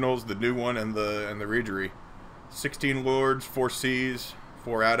 Traditionals, the new one, and the Reejerey. 16 Lords, 4 Seas,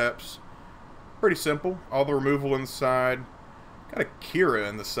 4 Adepts. Pretty simple. All the removal inside. Got a Kira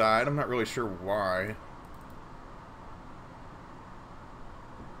in the side. I'm not really sure why.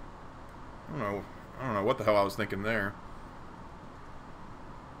 I don't know what the hell I was thinking there.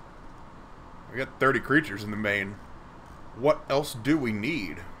 We got 30 creatures in the main. What else do we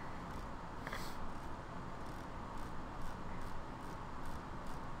need?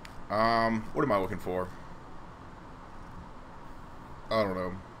 What am I looking for? I don't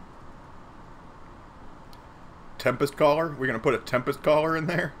know. Tempest Caller? We're gonna put a Tempest Caller in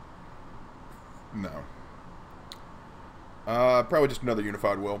there? No. Probably just another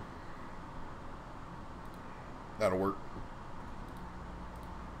Unified Will. That'll work.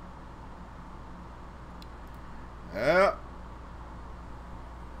 Yeah.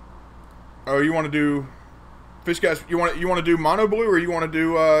 Oh, you want to do... Fish guys, you want to do mono blue, or you want to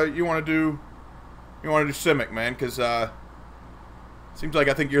do Simic, man? Because seems like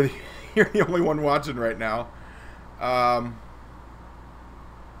I think you're the only one watching right now. I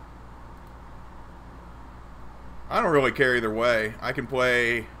don't really care either way. I can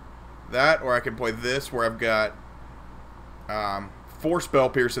play that, or I can play this, where I've got 4 Spell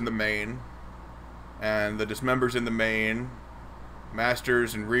Pierce in the main, and the Dismembers in the main,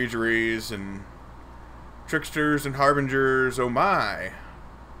 Masters and Reejereys and Tricksters and Harbingers. Oh my.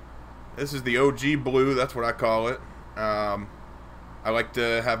 This is the OG blue, that's what I call it. I like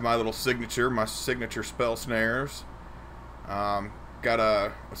to have my little signature, my signature Spell Snares. Got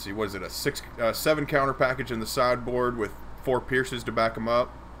a, let's see, what is it, a 7 counter package in the sideboard with 4 Pierces to back them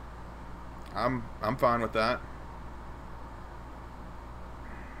up. I'm fine with that.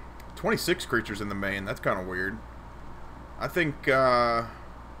 26 creatures in the main, that's kind of weird. I think, is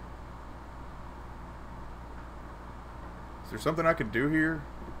there something I could do here?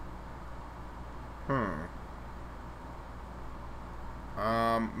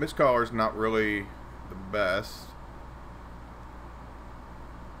 Mistcaller's not really the best.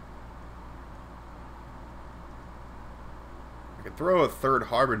 I could throw a 3rd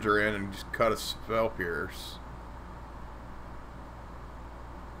Harbinger in and just cut a Spell Pierce.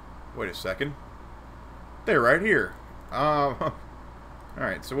 Wait a second. They're right here.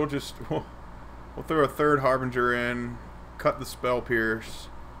 Alright, so we'll throw a 3rd Harbinger in, cut the Spell Pierce,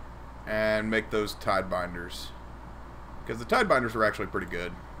 and make those Tidebinders. Because the Tidebinders are actually pretty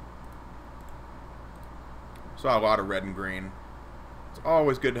good. Saw a lot of red and green. It's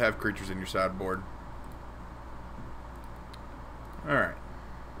always good to have creatures in your sideboard. Alright.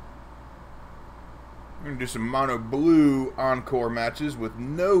 I'm going to do some mono blue Encore matches with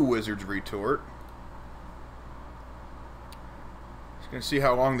no Wizard's Retort. Just going to see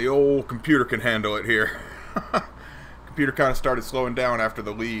how long the old computer can handle it here. Computer kind of started slowing down after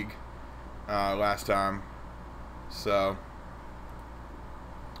the league last time. So,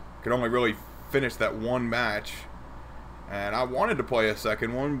 could only really finish that 1 match. And I wanted to play a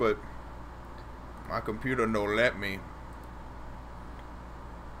second one, but my computer no let me.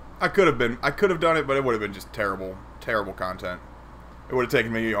 I could have done it, but it would have been just terrible content. It would have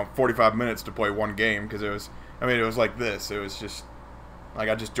taken me, 45 minutes to play 1 game, because it was like this. It was just, like,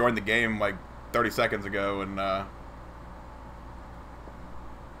 I just joined the game, like, 30 seconds ago, and,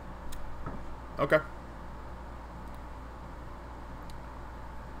 okay.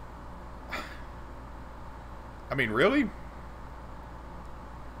 I mean, really?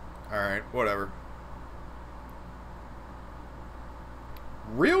 Alright, whatever.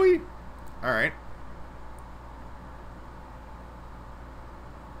 Really? Alright.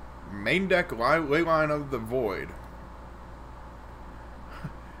 Main deck Leyline of the Void.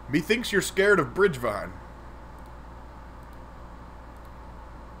 Methinks you're scared of Bridgevine.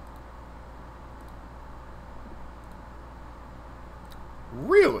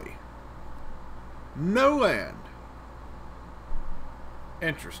 Really? No land.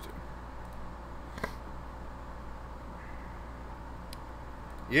 Interesting.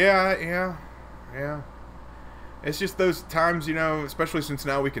 Yeah. It's just those times, you know, especially since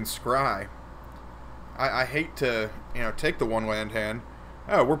now we can scry. I hate to, you know, take the one land hand.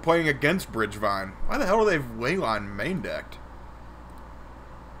 Oh, we're playing against Bridgevine. Why the hell do they have Leyline main decked?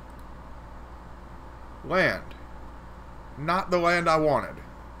 Land. Not the land I wanted.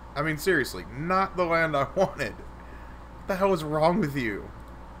 I mean, seriously, not the land I wanted. What the hell is wrong with you?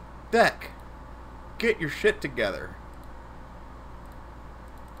 Deck. Get your shit together.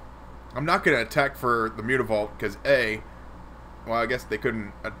 I'm not going to attack for the Mutavault because A, well, I guess they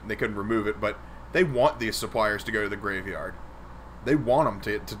couldn't remove it, but they want these suppliers to go to the graveyard. They want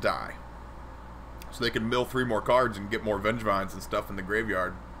them to die. So they can mill 3 more cards and get more Vengevines and stuff in the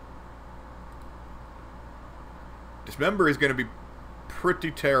graveyard. Dismember is going to be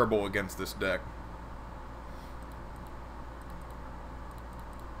pretty terrible against this deck.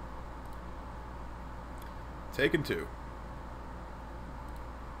 Taking 2.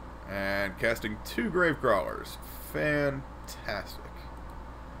 And casting 2 Gravecrawlers. Fantastic.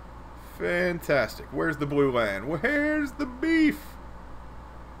 Fantastic. Where's the blue land? Where's the beef?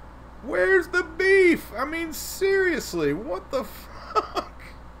 Where's the beef? I mean, seriously, what the fuck?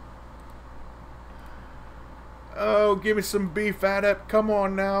 Oh, give me some beef, Adept. Come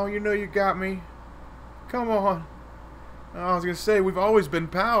on now. You know you got me. Come on. I was going to say, we've always been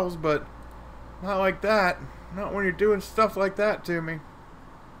pals, but not like that. Not when you're doing stuff like that to me.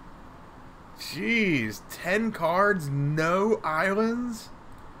 Jeez, 10 cards, no islands?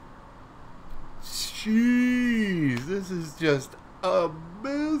 Jeez, this is just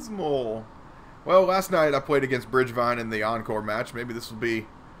abysmal. Well, last night I played against Bridgevine in the Encore match. Maybe this will be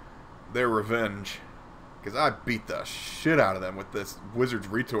their revenge. Because I beat the shit out of them with this Wizard's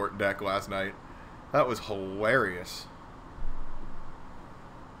Retort deck last night. That was hilarious.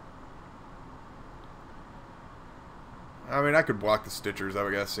 I mean, I could block the Stitchers, I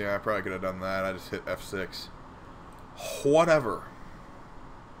guess. Yeah, I probably could have done that. I just hit F6. Whatever.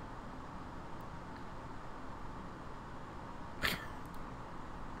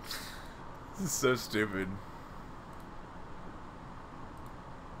 This is so stupid.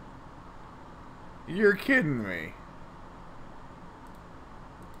 You're kidding me.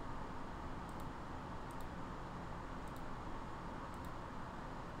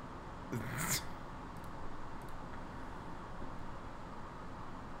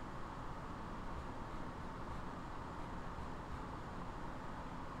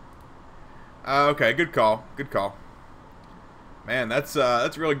 Okay, good call. Good call. Man, that's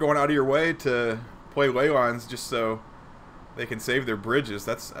really going out of your way to play Leylines just so they can save their bridges.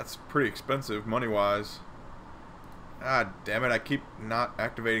 That's pretty expensive money-wise. Ah, damn it! I keep not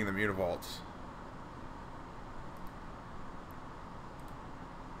activating the Mutavaults.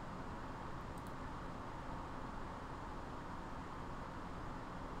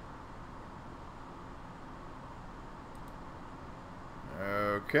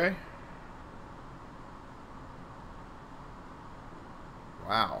 Okay.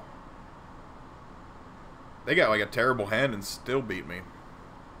 Wow. They got like a terrible hand and still beat me.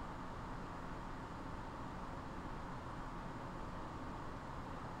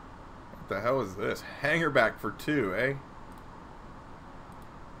 What the hell is this? Hanger back for 2, eh?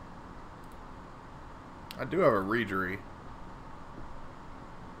 I do have a Reejerey.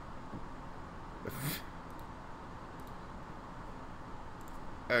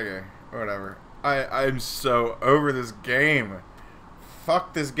 Okay, whatever. I'm so over this game.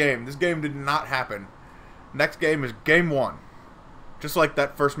 Fuck this game. This game did not happen. Next game is game 1. Just like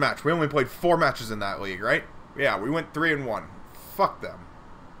that first match. We only played 4 matches in that league, right? Yeah, we went 3-1. Fuck them.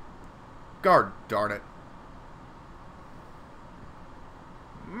 God darn it.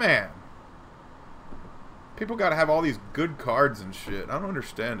 Man. People gotta have all these good cards and shit. I don't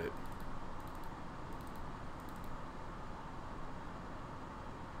understand it.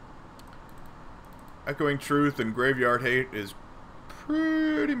 Echoing Truth and Graveyard Hate is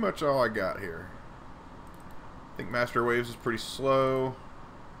pretty much all I got here. I think Master Waves is pretty slow.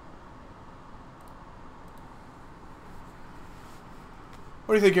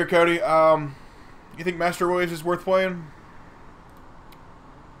 What do you think here, Cody? You think Master Waves is worth playing?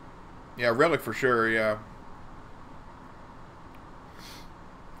 Yeah, Relic for sure, yeah.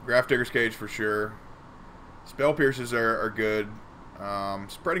 Grafdigger's Cage for sure. Spell Pierces are good.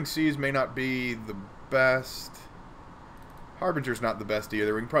 Spreading Seas may not be the best. Harbinger's not the best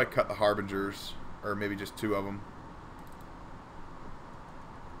either. We can probably cut the Harbingers, or maybe just 2 of them.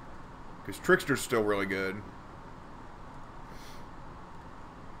 Because Trickster's still really good.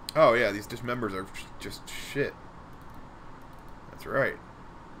 Oh yeah, these dismembers are just shit. That's right.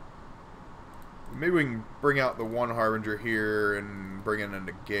 Maybe we can bring out the one Harbinger here and bring in a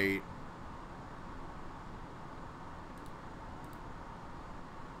negate.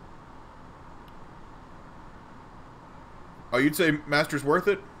 Oh, you'd say Master's worth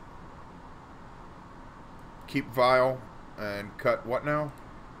it? Keep Vial and cut what now?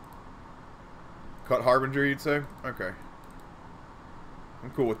 Cut Harbinger, you'd say? Okay.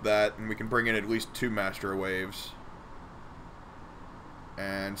 I'm cool with that, and we can bring in at least 2 Master Waves.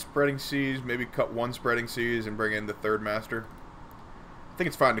 And Spreading Seas, maybe cut 1 Spreading Seas and bring in the 3rd Master. I think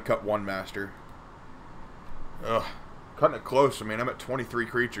it's fine to cut 1 Master. Ugh. Cutting it close. I mean, I'm at 23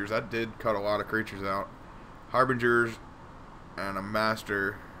 creatures. That did cut a lot of creatures out. Harbingers and a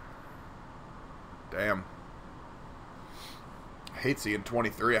Master. Damn. I hate seeing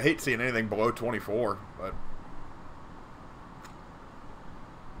 23. I hate seeing anything below 24, but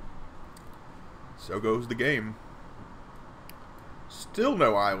so goes the game. Still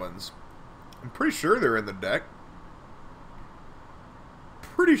no islands. I'm pretty sure they're in the deck.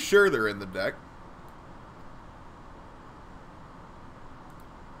 Pretty sure they're in the deck.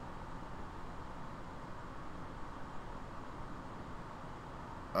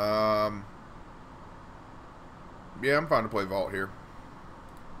 Yeah, I'm fine to play Vault here.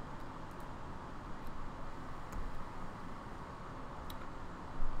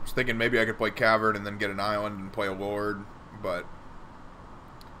 I was thinking maybe I could play Cavern and then get an island and play a Lord, but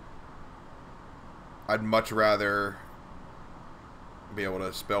I'd much rather be able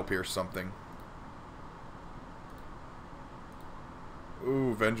to Spell Pierce something.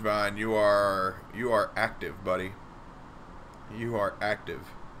 Ooh, Vengevine, you are active, buddy. You are active.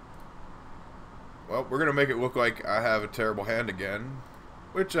 Well, we're gonna make it look like I have a terrible hand again,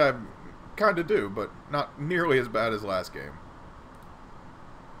 which I kind of do, but not nearly as bad as last game.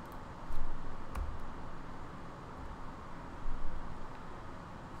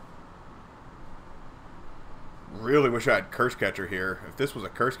 Really wish I had Curse Catcher here. If this was a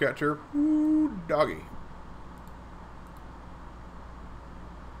Curse Catcher, ooh, doggy.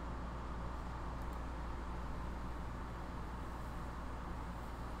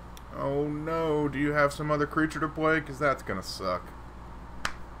 Oh no, do you have some other creature to play? Because that's gonna suck.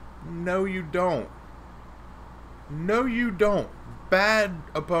 No, you don't. No, you don't. Bad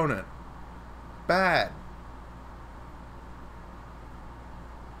opponent. Bad.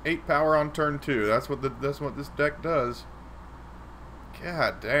 8 power on turn 2. That's what this deck does.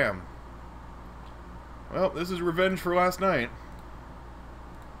 God damn. Well, this is revenge for last night.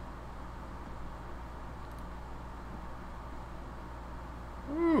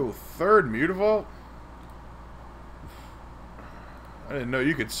 Ooh, 3rd Mutavault? I didn't know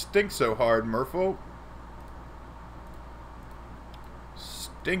you could stink so hard, Merfolk.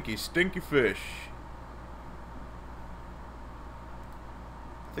 Stinky, stinky fish.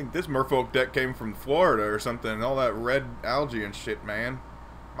 I think this Merfolk deck came from Florida or something. All that red algae and shit, man.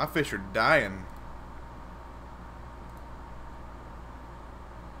 My fish are dying.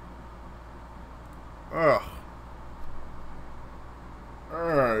 Ugh.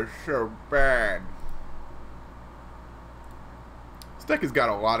 Oh, it's so bad. This deck has got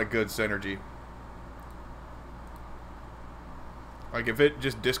a lot of good synergy. Like, if it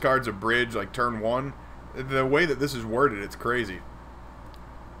just discards a bridge, like, turn 1, the way that this is worded, it's crazy.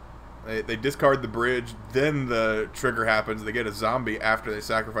 They discard the bridge, then the trigger happens, they get a zombie after they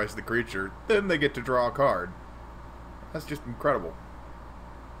sacrifice the creature, then they get to draw a card. That's just incredible.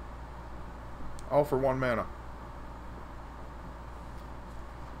 All for 1 mana.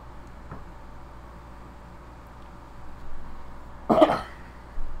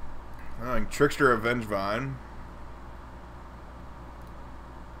 Trickster of Vengevine.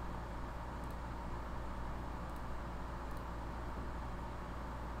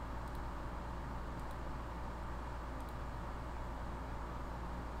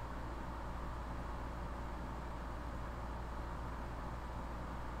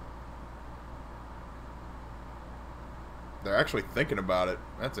 They're actually thinking about it.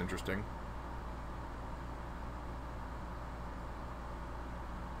 That's interesting.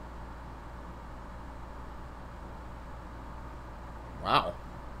 Wow.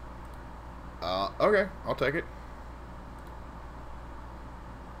 Okay, I'll take it.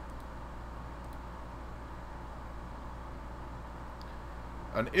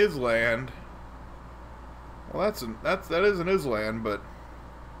 An Island. Well, that is an Island, but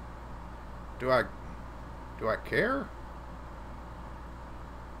do I care?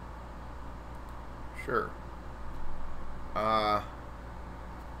 Sure.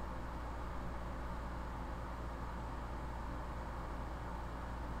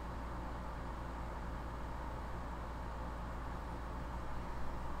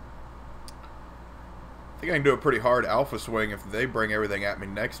 think I can do a pretty hard alpha swing if they bring everything at me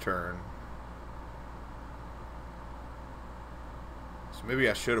next turn. So maybe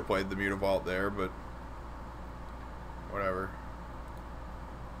I should have played the Mutavault there, but whatever.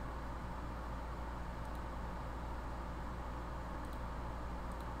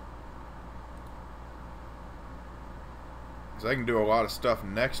 Because I can do a lot of stuff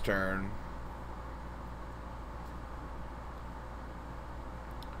next turn.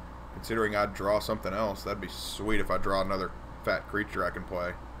 Considering I'd draw something else, that'd be sweet if I draw another fat creature I can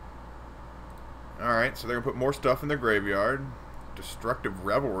play. Alright, so they're going to put more stuff in their graveyard. Destructive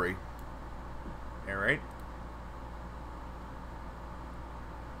Revelry. Alright.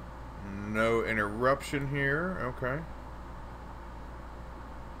 No interruption here. Okay.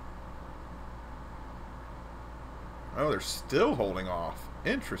 Oh, they're still holding off.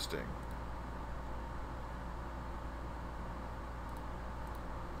 Interesting.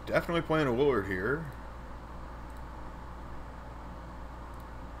 Definitely playing a Willard here.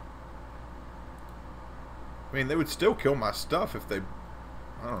 I mean, they would still kill my stuff if they...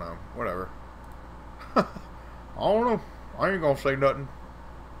 I don't know. Whatever. I don't know. I ain't gonna say nothing.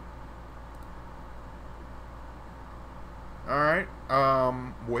 Alright.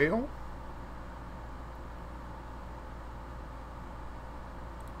 Well...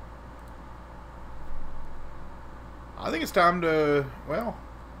 I think it's time to... Well...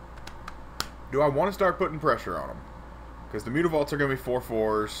 Do I want to start putting pressure on them? Because the Mutavaults are going to be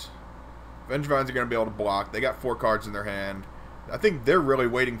 4/4s. Vengevines are going to be able to block. They got 4 cards in their hand. I think they're really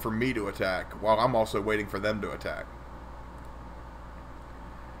waiting for me to attack, while I'm also waiting for them to attack.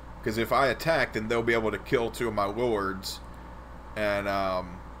 Because if I attack, then they'll be able to kill 2 of my Lords, and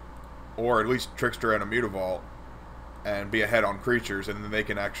or at least Trickster and a Mutavault, and be ahead on creatures, and then they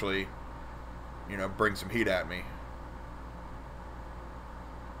can actually, you know, bring some heat at me.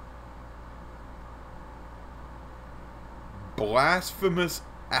 Blasphemous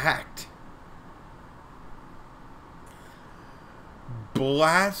act.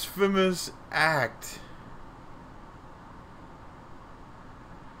 Blasphemous act.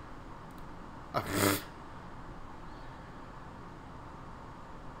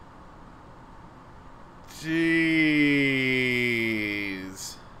 Jeez.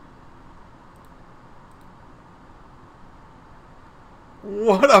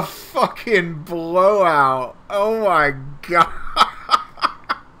 What a fucking blowout. Oh my god.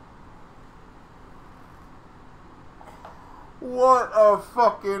 What a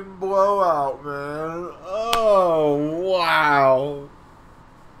fucking blowout, man. Oh, wow.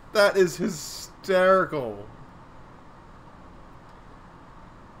 That is hysterical.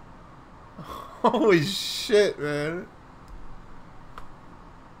 Holy shit, man.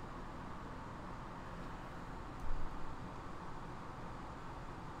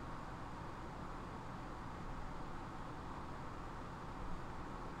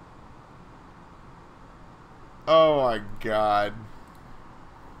 Oh my god.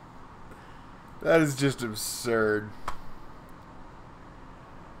 That is just absurd.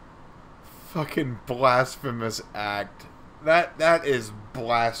 Fucking blasphemous act. That is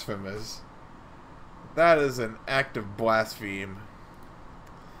blasphemous. That is an act of blaspheme.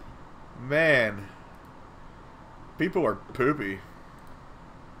 Man. People are poopy.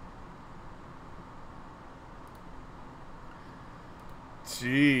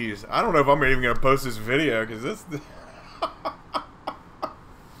 Jeez, I don't know if I'm even gonna post this video because this.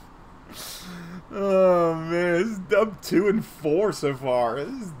 Oh man, I'm 2 and 4 so far.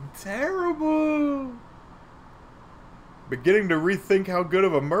 This is terrible. Beginning to rethink how good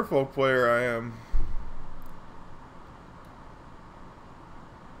of a Merfolk player I am.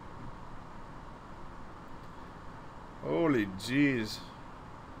 Holy jeez.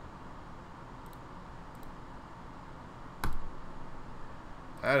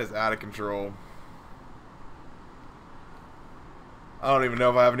 That is out of control. I don't even know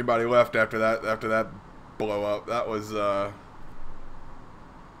if I have anybody left after that blow up. That was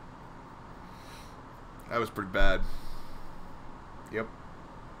pretty bad. Yep.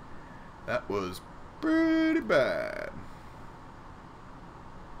 That was pretty bad.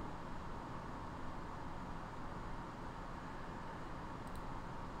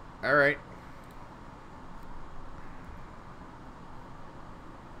 All right.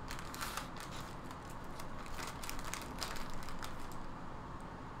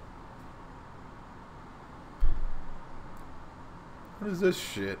 What is this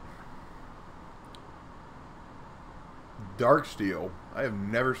shit? Darksteel. I have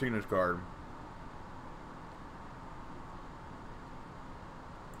never seen this card.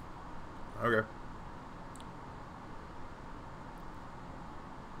 Okay.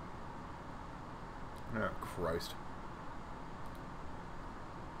 Yeah. Christ.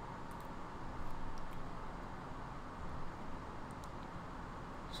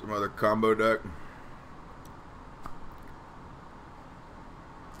 Some other combo deck.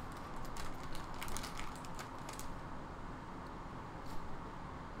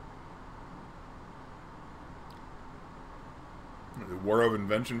 War of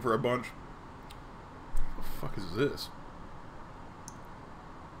Invention for a bunch. What the fuck is this?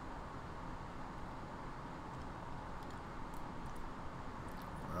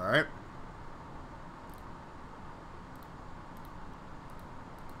 Alright.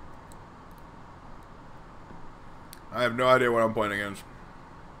 I have no idea what I'm playing against.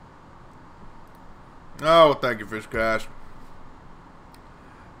 Oh, thank you, Fish Cash.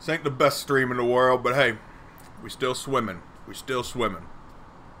 This ain't the best stream in the world, but hey, we still swimming. We still swimming.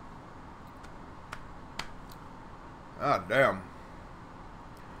 Ah, damn.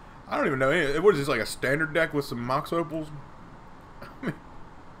 I don't even know. What is this, like a standard deck with some Mox Opals?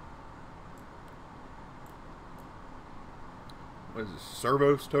 What is this?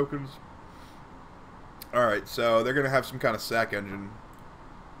 Servos tokens? Alright, so they're going to have some kind of sack engine.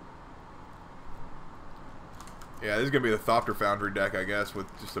 Yeah, this is going to be the Thopter Foundry deck, I guess, with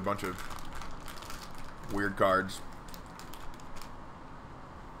just a bunch of weird cards.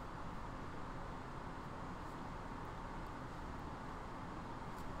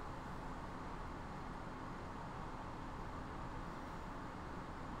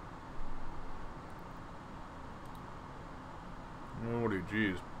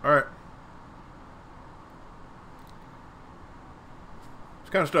 Jeez. Alright. This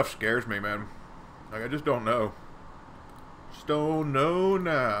kind of stuff scares me, man. Like, I just don't know. Just don't know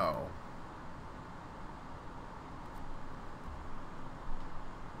now.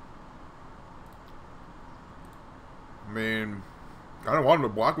 I mean, I don't want him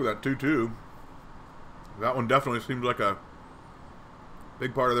to block with that 2/2. That one definitely seems like a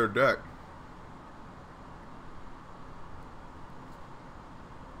big part of their deck.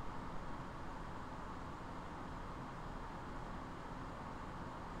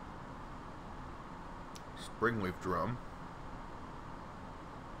 Springleaf Drum.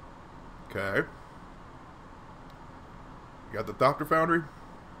 Okay. You got the Thopter Foundry?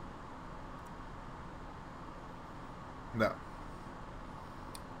 No.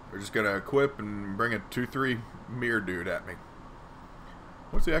 We're just gonna equip and bring a 2/3 mirror dude at me.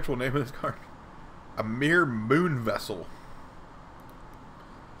 What's the actual name of this card? A mere moon vessel.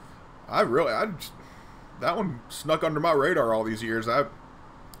 That one snuck under my radar all these years. I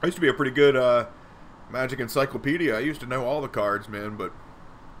used to be a pretty good Magic encyclopedia. I used to know all the cards, man, but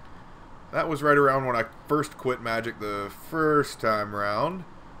that was right around when I first quit Magic the first time around.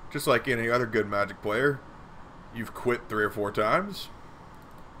 Just like any other good Magic player, you've quit 3 or 4 times.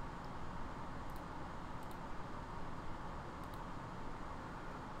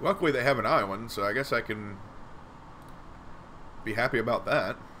 Luckily, they have an island, so I guess I can be happy about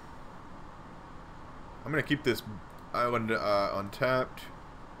that. I'm going to keep this island untapped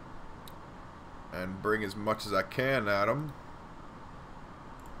and bring as much as I can at them.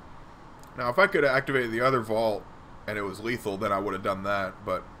 Now, if I could activate the other vault and it was lethal, then I would have done that,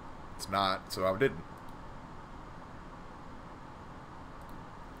 but it's not, so I didn't.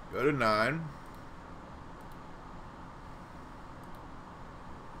 Go to 9.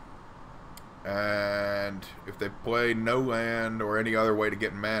 And if they play no land or any other way to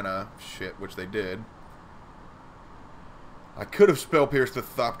get mana, shit, which they did, I could have spell pierced the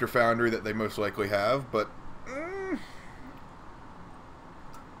Thopter Foundry that they most likely have, but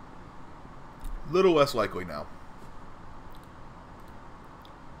little less likely now.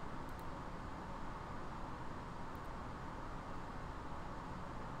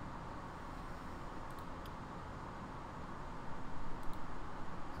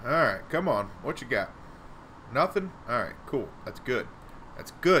 Alright, come on. What you got? Nothing? Alright, cool. That's good.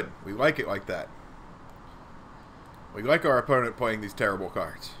 That's good. We like it like that. We like our opponent playing these terrible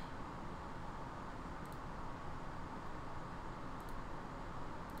cards.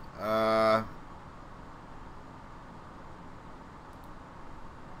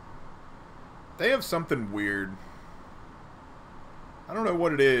 They have something weird. I don't know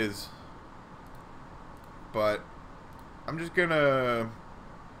what it is, but I'm just gonna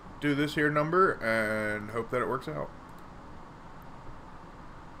do this here number and hope that it works out.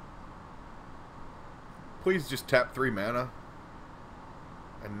 Please just tap 3 mana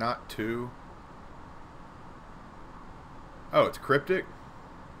and not 2. Oh, it's cryptic?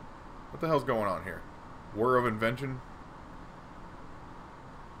 What the hell's going on here? War of Invention?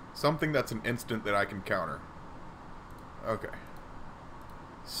 Something that's an instant that I can counter. Okay.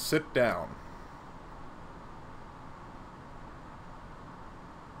 Sit down.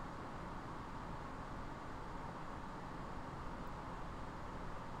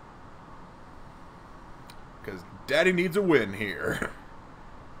 Because Daddy needs a win here.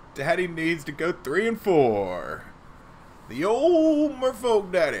 Daddy needs to go 3 and 4. The old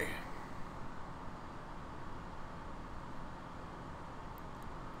Merfolk Daddy.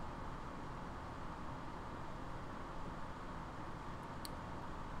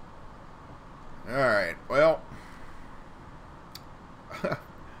 Alright, well.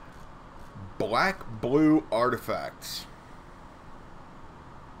 Black-blue artifacts.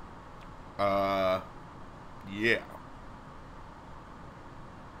 Yeah.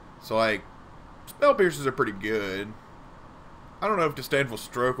 So, like, Spell Piercers are pretty good. I don't know if Disdainful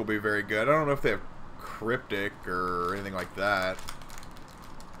Stroke will be very good. I don't know if they have Cryptic or anything like that.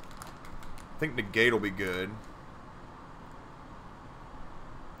 I think Negate will be good.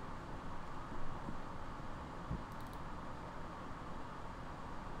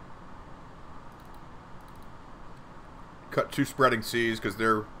 Cut 2 Spreading Seas because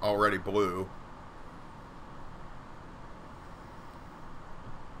they're already blue.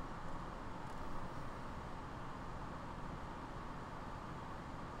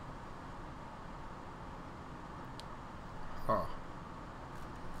 Huh.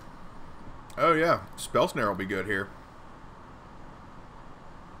 Oh yeah, Spell Snare will be good here.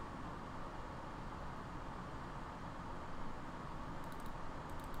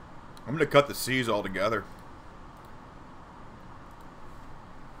 I'm gonna cut the Seas altogether.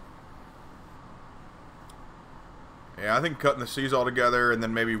 Yeah, I think cutting the Seas altogether and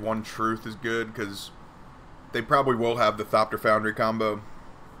then maybe 1 Truth is good because they probably will have the Thopter Foundry combo.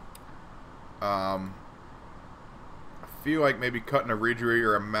 I feel like maybe cutting a Reejerey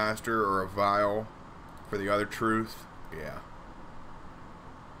or a Master or a Vial for the other Truth. Yeah.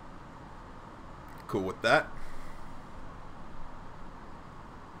 Cool with that.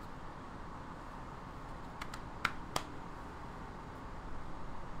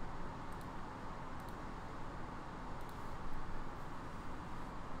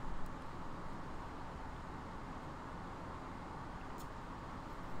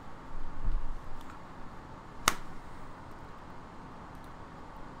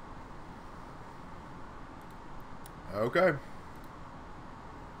 Okay.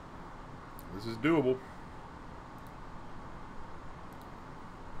 This is doable.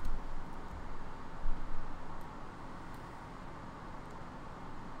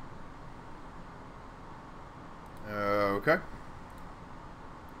 Okay.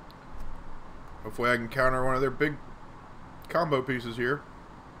 Hopefully I can counter one of their big combo pieces here.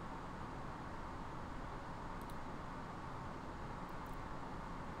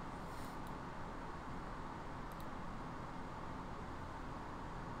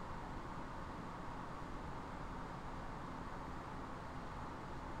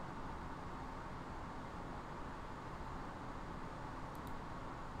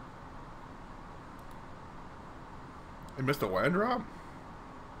 They missed a land drop?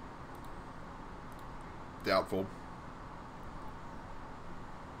 Doubtful.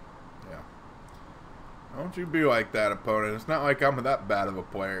 Yeah. Don't you be like that, opponent. It's not like I'm that bad of a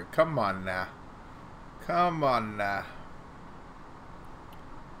player. Come on now. Come on now.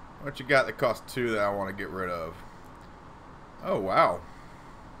 What you got that costs 2 that I want to get rid of? Oh, wow.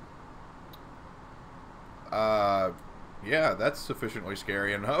 Yeah, that's sufficiently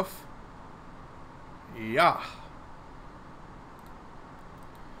scary enough. Yeah.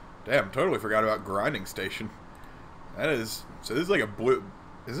 Damn, totally forgot about Grinding Station. That is... So this is like a blue...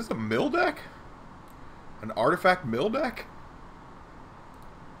 Is this a mill deck? An artifact mill deck?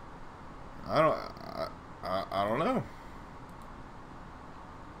 I don't know.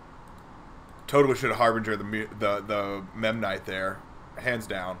 Totally should have Harbinger the Mem Knight there. Hands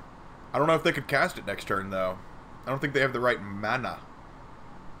down. I don't know if they could cast it next turn, though. I don't think they have the right mana.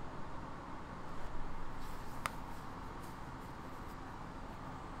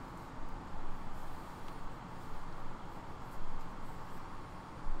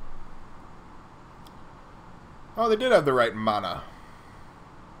 Oh, they did have the right mana.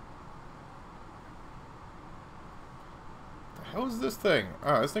 The hell is this thing?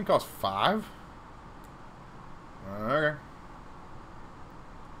 Oh, this thing costs 5? Okay.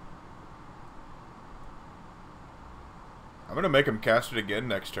 I'm gonna make him cast it again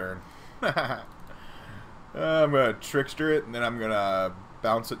next turn. I'm gonna trickster it, and then I'm gonna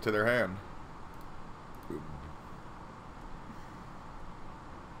bounce it to their hand.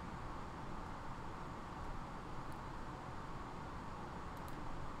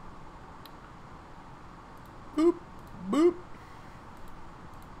 Boop, boop.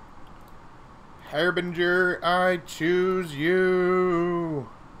 Harbinger, I choose you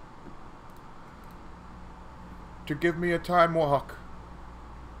to give me a time walk.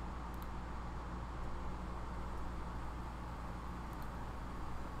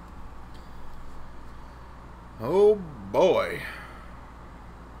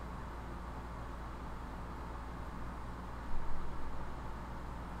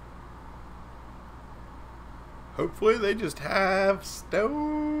 Hopefully they just have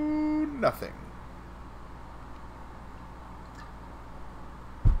stone nothing.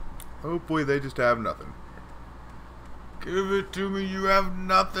 Hopefully they just have nothing. Give it to me, you have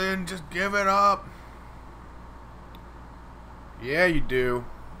nothing. Just give it up. Yeah, you do.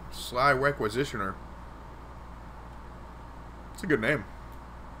 Sly Requisitioner. It's a good name.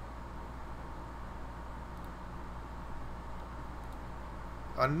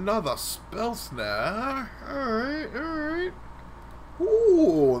 Another Spell Snare. Alright, alright.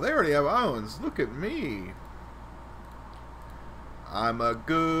 Ooh, they already have owns. Look at me. I'm a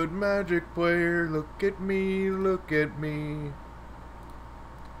good Magic player. Look at me, look at me.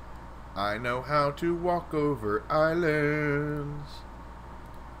 I know how to walk over islands.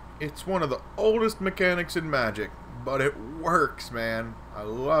 It's one of the oldest mechanics in Magic, but it works, man. I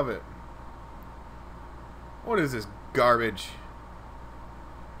love it. What is this garbage?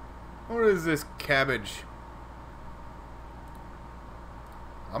 What is this cabbage?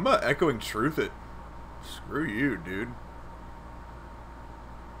 I'm not Echoing Truth it. Screw you, dude.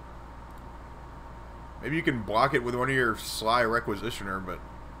 Maybe you can block it with one of your Sly Requisitioner, but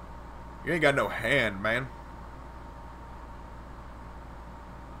you ain't got no hand, man.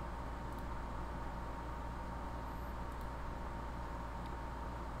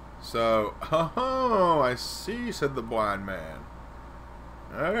 So, oh, I see, said the blind man.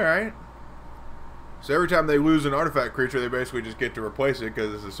 Alright. So every time they lose an artifact creature, they basically just get to replace it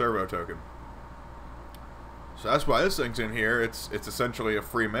because it's a servo token. So that's why this thing's in here. It's essentially a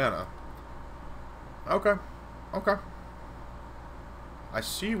free mana. Okay. Okay. I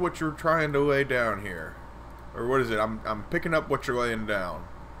see what you're trying to lay down here. Or what is it? I'm picking up what you're laying down.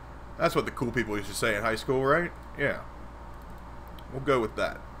 That's what the cool people used to say in high school, right? Yeah. We'll go with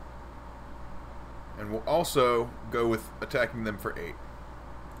that. And we'll also go with attacking them for 8.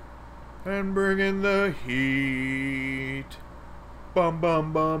 And bring in the heat. Bum,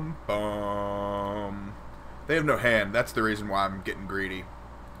 bum, bum, bum. They have no hand. That's the reason why I'm getting greedy.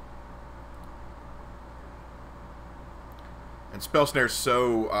 And Spell Snares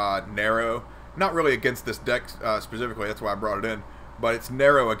so narrow. Not really against this deck specifically. That's why I brought it in. But it's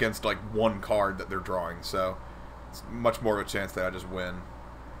narrow against like one card that they're drawing. So it's much more of a chance that I just win.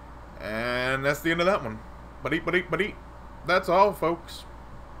 And that's the end of that one. But that's all, folks.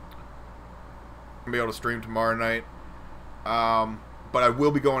 Be able to stream tomorrow night, but I will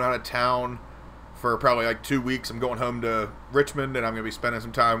be going out of town for probably like 2 weeks. I'm going home to Richmond, and I'm going to be spending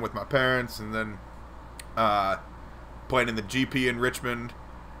some time with my parents, and then playing in the GP in Richmond,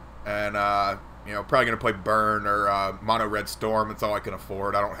 and you know, probably going to play Burn or Mono Red Storm. That's all I can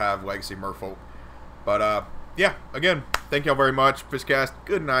afford. I don't have Legacy Merfolk, but yeah. Again, thank y'all very much. Fishcast.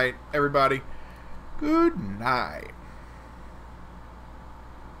 Good night, everybody. Good night.